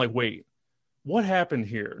where I'm like, wait, what happened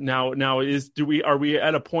here? Now are we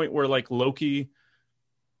at a point where like Loki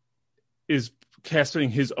is casting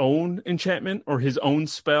his own enchantment or his own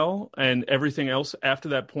spell, and everything else after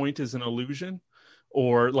that point is an illusion?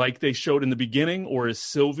 Or like they showed in the beginning, or is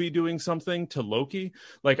Sylvie doing something to Loki?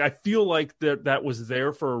 Like, I feel like that was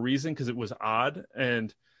there for a reason, because it was odd.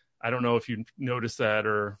 And I don't know if you noticed that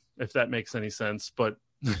or if that makes any sense, but.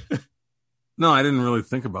 No, I didn't really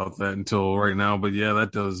think about that until right now. But yeah,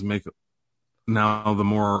 that does make now the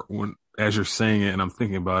more when as you're saying it and I'm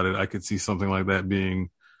thinking about it, I could see something like that being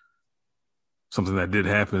something that did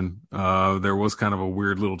happen. There was kind of a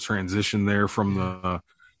weird little transition there from the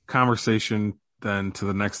conversation then to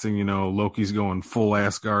the next thing you know, Loki's going full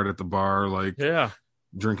Asgard at the bar, like Yeah.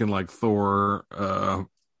 drinking like Thor.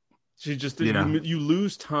 She just Yeah, you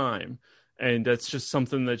lose time, and that's just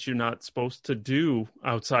something that you're not supposed to do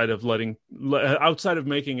outside of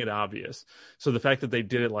making it obvious. So the fact that they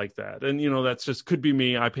did it like that, and that's just could be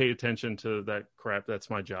me. I pay attention to that crap. That's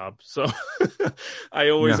my job. So I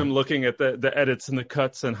always yeah, am looking at the edits and the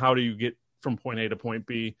cuts and how do you get from point A to point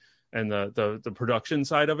B, and the production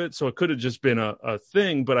side of it. So it could have just been a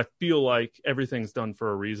thing, but I feel like everything's done for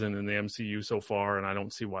a reason in the MCU so far, and I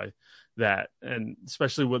don't see why that. And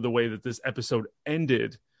especially with the way that this episode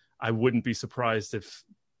ended, I wouldn't be surprised if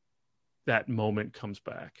that moment comes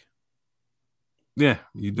back. yeah.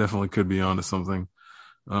 You definitely could be onto something.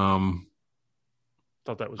 Um,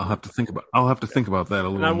 Thought that was I'll really have to think about. I'll have to think about that a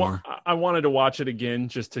and little more. I wanted to watch it again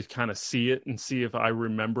just to kind of see it and see if I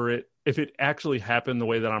remember it, if it actually happened the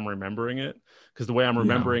way that I'm remembering it. Because the way I'm Yeah.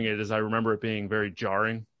 remembering it is I remember it being very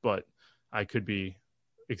jarring, but I could be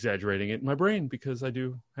exaggerating it in my brain because I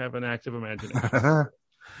do have an active imagination.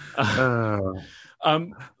 uh,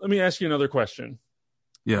 Let me ask you another question.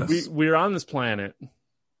 yes. We're on this planet.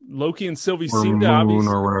 Loki and Sylvie Or seem to moon obviously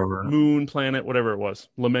or whatever. moon, planet, whatever it was,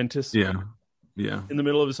 Lamentus, Yeah. Yeah. in the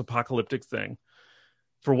middle of this apocalyptic thing.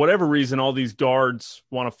 For whatever reason, all these guards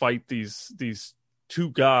want to fight these two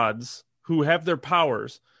gods who have their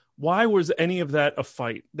powers. Why was any of that a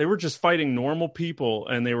fight? They were just fighting normal people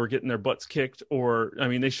and they were getting their butts kicked, or I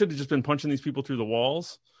mean, they should have just been punching these people through the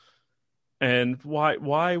walls. And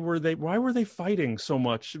why were they fighting so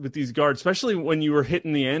much with these guards, especially when you were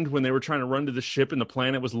hitting the end when they were trying to run to the ship and the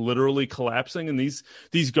planet was literally collapsing, and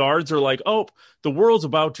these guards are like, "Oh, the world's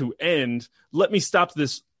about to end. Let me stop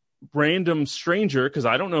this random stranger because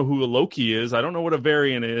I don't know who a Loki is. I don't know what a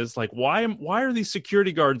variant is. Like, why are these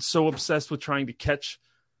security guards so obsessed with trying to catch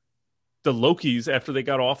the Lokis after they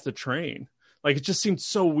got off the train? Like, it just seemed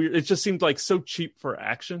so weird. It just seemed like so cheap for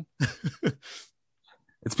action."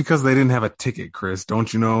 It's because they didn't have a ticket, Chris.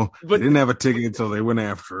 Don't you know? They But didn't have a ticket until they went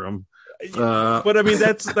after him. but I mean,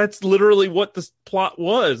 that's literally what the plot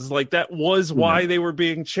was. Like, that was why Yeah. they were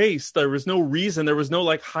being chased. There was no reason. There was no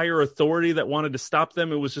like higher authority that wanted to stop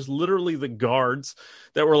them. It was just literally the guards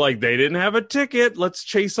that were like, they didn't have a ticket. Let's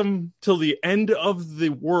chase them till the end of the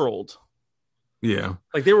world. Yeah.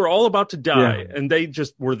 Like, they were all about to die, Yeah. and they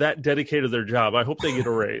just were that dedicated to their job. I hope they get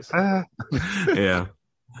a raise. Yeah.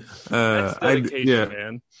 That's dedication, Yeah.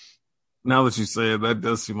 man. Now that you say it, that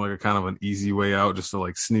does seem like a kind of an easy way out just to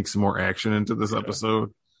like sneak some more action into this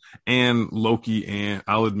episode. And Loki and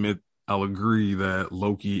I'll agree that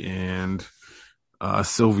Loki and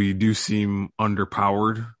Sylvie do seem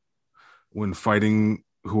underpowered when fighting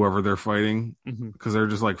whoever they're fighting Mm-hmm. because they're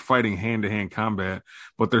just like fighting hand to hand combat,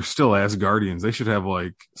 but they're still Asgardians. They should have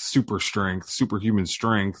like super strength, superhuman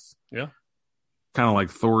strength, Yeah. kind of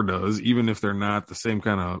like Thor does, even if they're not the same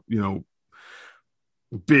kind of,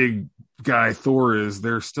 big guy Thor is.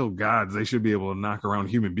 They're still gods. They should be able to knock around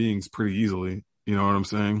human beings pretty easily. You know what I'm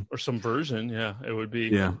saying? Or some version. Yeah. It would be.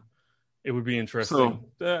 Yeah. It would be interesting.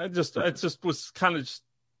 It just was kind of just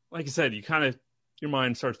like you said. Your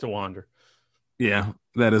mind starts to wander. Yeah,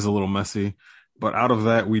 that is a little messy. But out of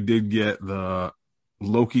that, we did get the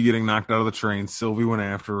Loki getting knocked out of the train. Sylvie went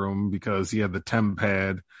after him because he had the temp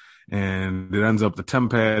pad, and it ends up the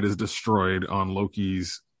temp pad is destroyed on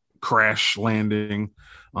Loki's crash landing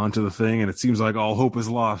onto the thing, and it seems like all hope is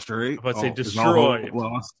lost, right? But say Is all hope destroyed.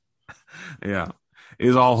 lost? Yeah.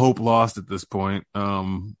 Is all hope lost at this point?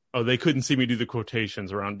 Oh, they couldn't see me do the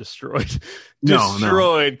quotations around destroyed. No.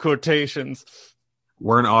 Destroyed quotations.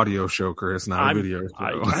 We're an audio show, Chris, not a video show.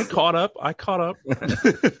 I caught up.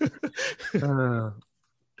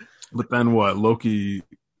 But then what? Loki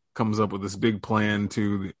comes up with this big plan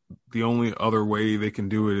to the only other way they can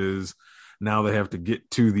do it is now they have to get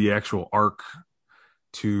to the actual arc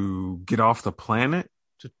to get off the planet.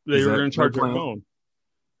 They Is were that going to charge their their plan? phone.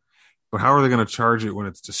 But how are they going to charge it when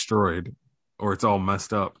it's destroyed or it's all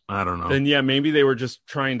messed up? I don't know. Then yeah, maybe they were just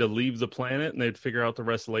trying to leave the planet and they'd figure out the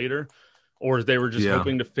rest later, or they were just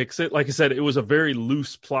hoping to fix it. Like I said, it was a very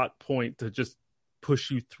loose plot point to just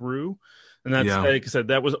push you through. And that's like I said,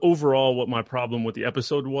 that was overall what my problem with the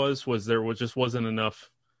episode was there wasn't enough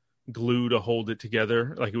glue to hold it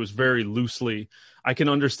together. Like, it was very loosely. I can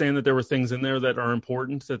understand that there were things in there that are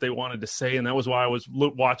important that they wanted to say, and that was why I was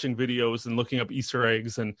watching videos and looking up Easter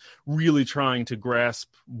eggs and really trying to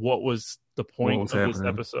grasp what was the point of this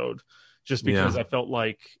episode, just because I felt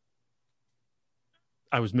like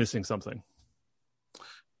I was missing something.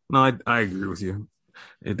 No, I agree with you.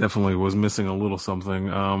 It definitely was missing a little something.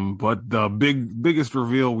 But the biggest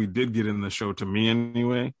reveal we did get in the show, to me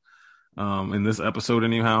anyway, in this episode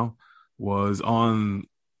anyhow, was on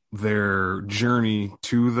their journey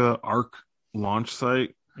to the Ark launch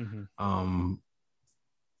site. Mm-hmm. Um,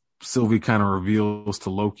 Sylvie kind of reveals to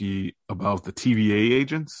Loki about the TVA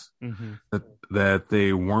agents, Mm-hmm. that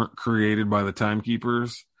they weren't created by the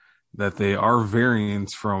Timekeepers, that they are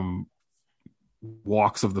variants from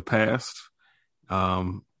walks of the past.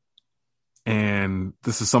 Um, and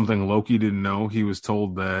this is something Loki didn't know. He was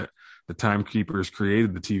told that the Timekeepers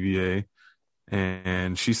created the TVA,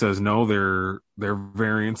 and she says no, they're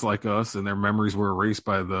variants like us, and their memories were erased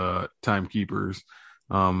by the Timekeepers.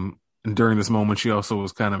 And during this moment, she also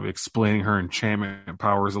was kind of explaining her enchantment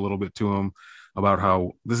powers a little bit to him, about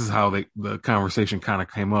how this is how the conversation kind of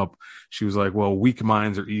came up. She was like, well, weak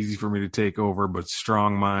minds are easy for me to take over, but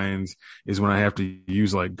strong minds is when I have to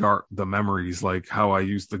use like the memories, like how I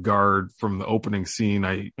used the guard from the opening scene.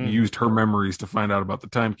 I used her memories to find out about the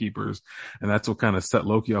Timekeepers. And that's what kind of set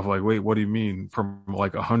Loki off, like, wait, what do you mean, from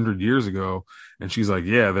like 100 years ago? And she's like,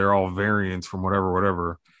 yeah, they're all variants from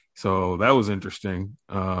whatever. So that was interesting.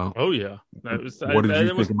 Oh yeah, What did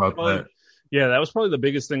you think about that? Yeah, that was probably the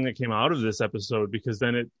biggest thing that came out of this episode, because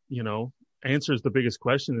then it, answers the biggest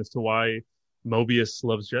question as to why Mobius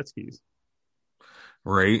loves jet skis.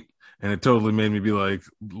 Right. And it totally made me be like,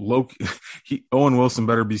 Loki, Owen Wilson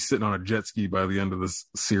better be sitting on a jet ski by the end of this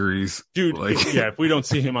series. Dude, like, if we don't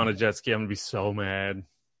see him on a jet ski, I'm gonna be so mad.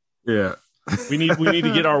 Yeah. We need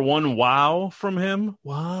to get our one wow from him.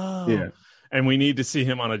 Wow. Yeah. And we need to see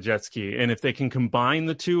him on a jet ski. And if they can combine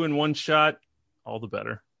the two in one shot, all the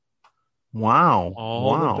better. Wow.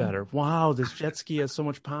 All the better. Wow, this jet ski has so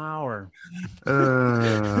much power.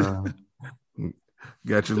 Got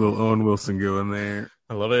your little Owen Wilson going there.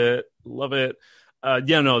 I love it. Love it.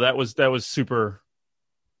 That was super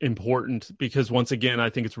important, because once again,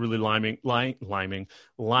 I think it's really lining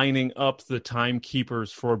up the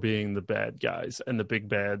Timekeepers for being the bad guys and the big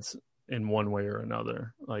bads in one way or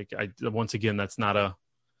another. Like, once again, that's not a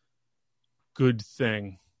good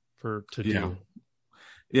thing to do.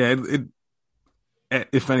 Yeah, it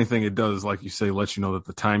if anything, it does, like you say, let you know that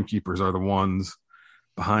the Timekeepers are the ones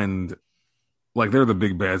behind, like, they're the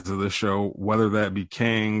big bads of this show, whether that be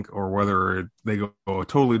Kang or whether they go a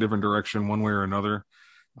totally different direction one way or another.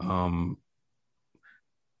 The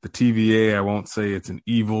TVA, I won't say it's an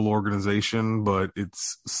evil organization, but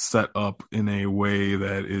it's set up in a way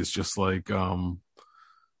that is just like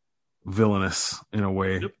villainous in a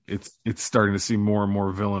way. Yep. It's starting to seem more and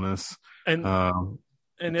more villainous.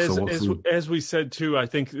 And as we said too, I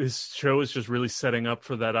think this show is just really setting up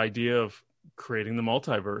for that idea of creating the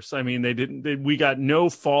multiverse. I mean, we got no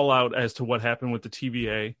fallout as to what happened with the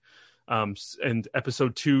TVA. And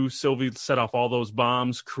episode 2, Sylvie set off all those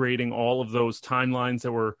bombs, creating all of those timelines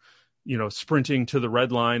that were, sprinting to the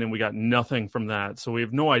red line, and we got nothing from that. So we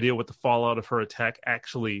have no idea what the fallout of her attack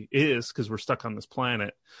actually is, because we're stuck on this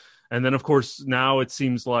planet. And then, of course, now it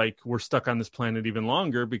seems like we're stuck on this planet even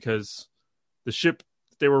longer, because the ship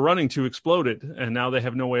they were running to exploded, and now they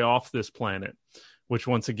have no way off this planet, which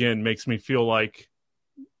once again makes me feel like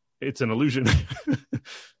it's an illusion.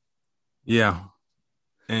 Yeah.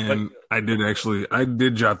 And I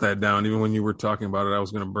did jot that down. Even when you were talking about it, I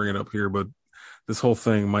was going to bring it up here, but this whole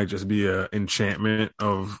thing might just be a enchantment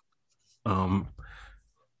of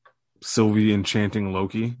Sylvie enchanting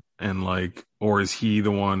Loki, and or is he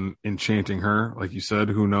the one enchanting her? Like you said,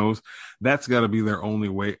 who knows? That's got to be their only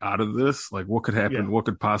way out of this. Like, what could happen? Yeah. What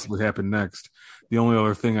could possibly happen next? The only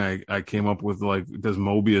other thing I came up with, does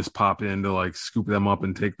Mobius pop in to scoop them up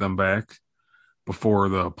and take them back before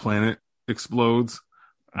the planet explodes?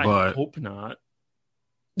 I hope not.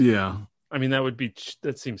 Yeah. I mean,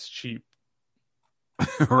 that seems cheap.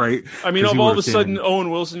 Right. I mean, all of a sudden, Owen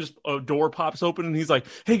Wilson, just a door pops open and he's like,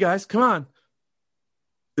 hey guys, come on.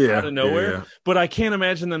 Yeah. Out of nowhere. Yeah. But I can't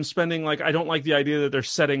imagine them spending, I don't like the idea that they're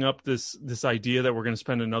setting up this idea that we're going to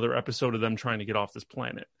spend another episode of them trying to get off this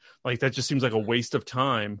planet. That just seems like a waste of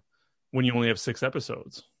time when you only have 6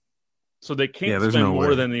 episodes. So they can't spend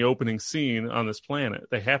more than the opening scene on this planet.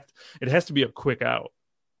 It has to be a quick out.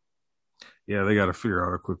 Yeah, they got to figure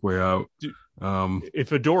out a quick way out. Dude,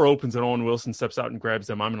 if a door opens and Owen Wilson steps out and grabs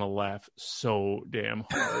them, I'm going to laugh so damn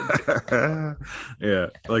hard. Yeah,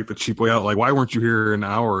 like the cheap way out. Like, why weren't you here an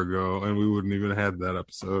hour ago? And we wouldn't even have had that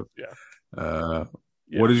episode. Yeah.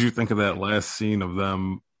 What did you think of that last scene of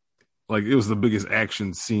them? It was the biggest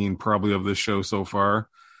action scene probably of this show so far.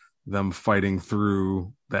 Them fighting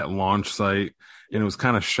through that launch site. And it was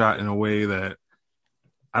kind of shot in a way that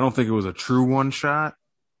I don't think it was a true one shot.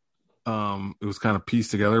 It was kind of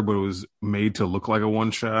pieced together, but it was made to look like a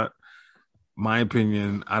one shot. My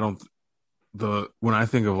opinion, I don't when I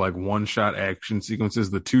think of like one shot action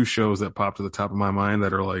sequences, the two shows that pop to the top of my mind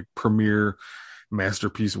that are like premier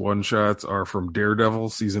masterpiece one shots are from Daredevil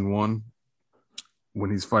season 1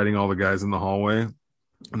 when he's fighting all the guys in the hallway,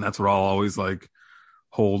 and that's what I'll always like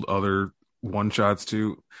hold other one shots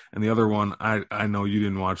to. And the other one, I know you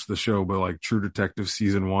didn't watch the show, but like True Detective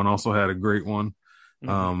season 1 also had a great one.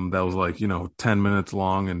 That was like 10 minutes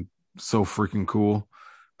long and so freaking cool.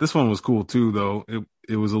 This one was cool too, though.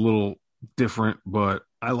 It was a little different, but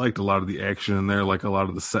I liked a lot of the action in there, like a lot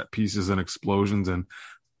of the set pieces and explosions, and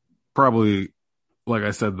probably, like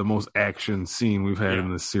I said, the most action scene we've had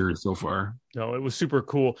in this series so far. No, it was super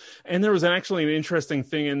cool. And there was actually an interesting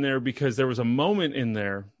thing in there because there was a moment in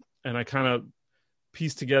there, and I kind of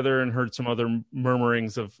pieced together and heard some other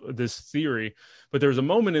murmurings of this theory, but there was a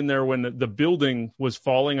moment in there when the building was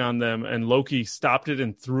falling on them and Loki stopped it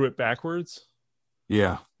and threw it backwards.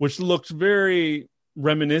 Yeah. Which looked very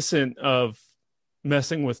reminiscent of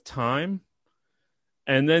messing with time.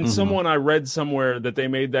 And then someone I read somewhere that they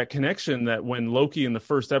made that connection that when Loki in the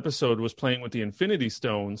first episode was playing with the Infinity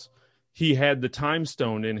Stones, he had the Time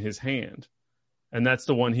Stone in his hand. And that's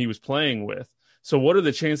the one he was playing with. So what are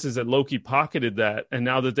the chances that Loki pocketed that? And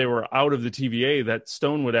now that they were out of the TVA, that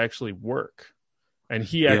stone would actually work. And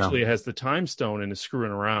he actually has the Time Stone and is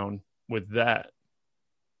screwing around with that.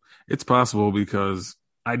 It's possible because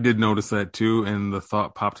I did notice that too. And the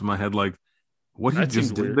thought popped in my head, like, what he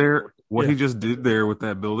just did there, he just did there with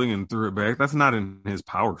that building and threw it back, that's not in his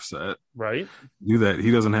power set. Right. Do that. He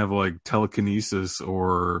doesn't have like telekinesis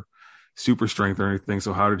or super strength or anything.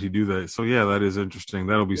 So how did he do that? So yeah, that is interesting.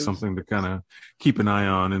 That'll be something to kind of keep an eye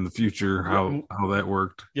on in the future, how that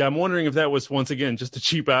worked. Yeah, I'm wondering if that was once again just to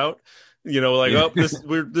cheap out. Oh,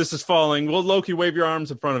 this is falling. Well, Loki, wave your arms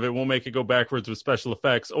in front of it. We'll make it go backwards with special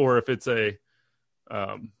effects. Or if it's a,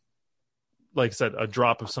 like I said, a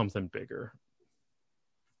drop of something bigger.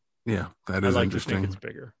 Yeah, that is interesting.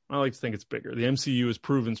 I like to think it's bigger. The MCU has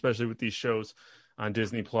proven, especially with these shows on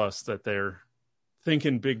Disney Plus, that they're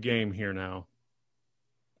thinking big game here now.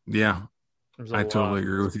 Yeah, I totally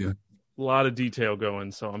agree with you. A lot of detail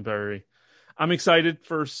going, so I'm excited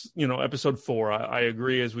for episode 4. I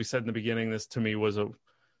agree, as we said in the beginning, this to me was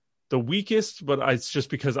the weakest, but it's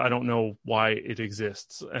just because I don't know why it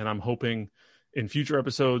exists, and I'm hoping in future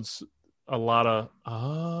episodes a lot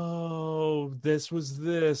of this was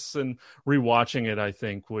this, and rewatching it I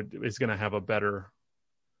think is going to have a better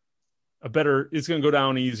it's going to go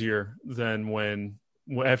down easier than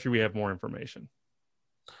after we have more information.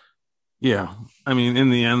 Yeah, I mean,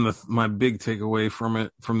 in the end, my big takeaway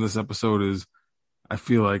from this episode is I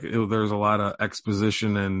feel like there's a lot of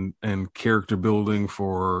exposition and character building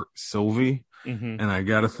for Sylvie, and I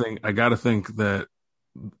gotta think that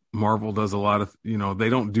Marvel does a lot of, they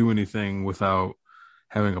don't do anything without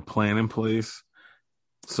having a plan in place.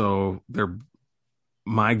 So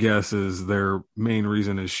my guess is their main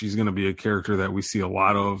reason is she's going to be a character that we see a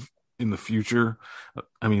lot of in the future.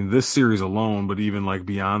 I mean, this series alone, but even like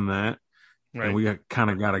beyond that, right. And we kind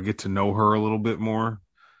of got to get to know her a little bit more,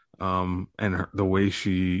 and the way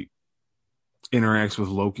she interacts with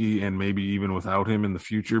Loki and maybe even without him in the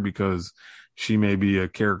future, because she may be a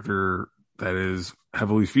character that is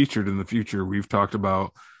heavily featured in the future. We've talked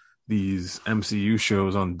about these MCU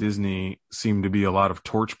shows on Disney seem to be a lot of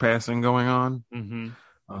torch passing going on.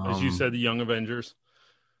 As you said, the Young Avengers,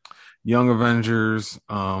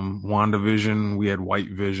 WandaVision, we had White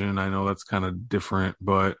Vision. I know that's kind of different,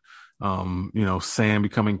 but Sam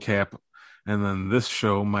becoming Cap, and then this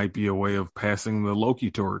show might be a way of passing the Loki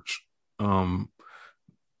torch.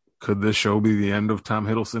 Could this show be the end of Tom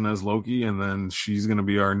Hiddleston as Loki, and then she's going to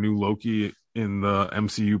be our new Loki in the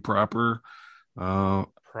MCU proper?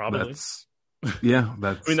 Probably.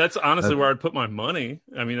 That's honestly where I'd put my money.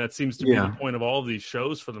 I mean, that seems to be the point of all of these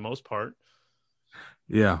shows for the most part.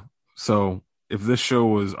 Yeah. So if this show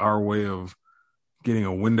was our way of getting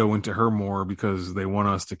a window into her more, because they want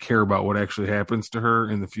us to care about what actually happens to her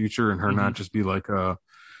in the future, and her not just be like,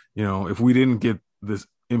 if we didn't get this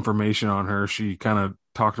information on her, she kind of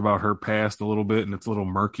talked about her past a little bit and it's a little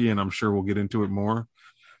murky, and I'm sure we'll get into it more,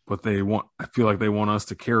 but I feel like they want us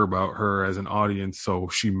to care about her as an audience, so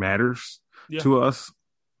she matters to us.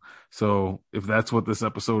 So if that's what this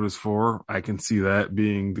episode is for, I can see that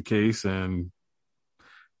being the case. And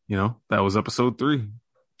that was episode 3.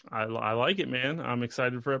 I like it, man. I'm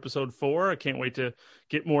excited for episode 4. I can't wait to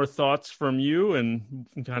get more thoughts from you, and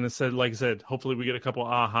kind of like I said, hopefully we get a couple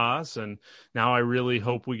ahas. And now I really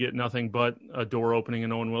hope we get nothing but a door opening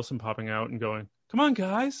and Owen Wilson popping out and going, "Come on,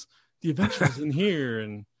 guys, the Avengers in here."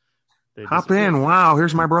 And They Hop disappear. in. Wow,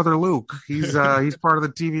 here's my brother Luke. He's part of the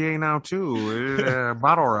TVA now too.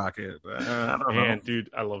 Bottle Rocket. I don't know. Man, dude,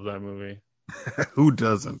 I love that movie. Who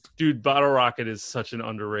doesn't? Dude, Bottle Rocket is such an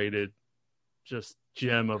underrated, just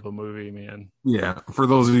gem of a movie, man. Yeah. For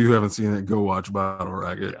those of you who haven't seen it, go watch Bottle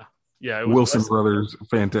Rocket. Yeah. Yeah, it Wilson Brothers,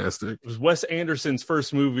 fantastic. It was Wes Anderson's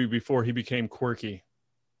first movie before he became quirky.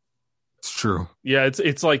 It's true. Yeah,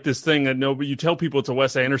 it's like this thing that but you tell people it's a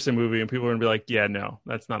Wes Anderson movie, and people are gonna be like, "Yeah, no,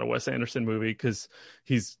 that's not a Wes Anderson movie," because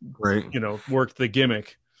he's right. Worked the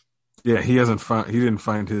gimmick. Yeah, he didn't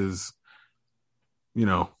find his,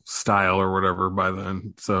 style or whatever by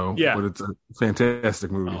then. So, yeah, but it's a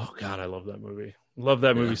fantastic movie. Oh God, I love that movie. Love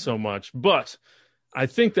that movie so much. But I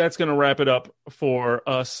think that's going to wrap it up for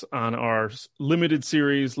us on our limited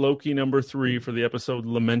series, Loki #3 for the episode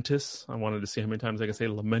Lamentis. I wanted to see how many times I can say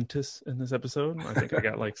Lamentis in this episode. I think I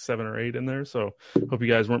got like 7 or 8 in there. So hope you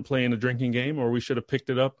guys weren't playing a drinking game, or we should have picked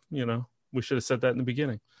it up. We should have said that in the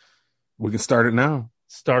beginning. We can start it now.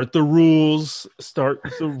 Start the rules.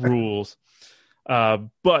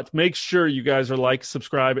 But make sure you guys are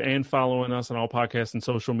subscribe, and following us on all podcasts and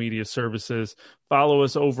social media services. Follow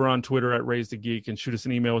us over on Twitter at Raise the Geek, and shoot us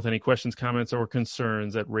an email with any questions, comments, or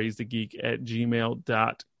concerns at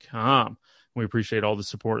raisethegeek@gmail.com. We appreciate all the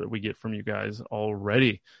support that we get from you guys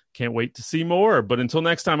already. Can't wait to see more. But until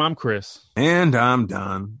next time, I'm Chris. And I'm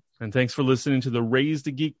Don. And thanks for listening to the Raise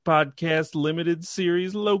the Geek podcast limited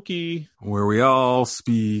series Loki, where we all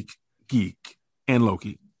speak geek and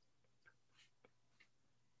Loki.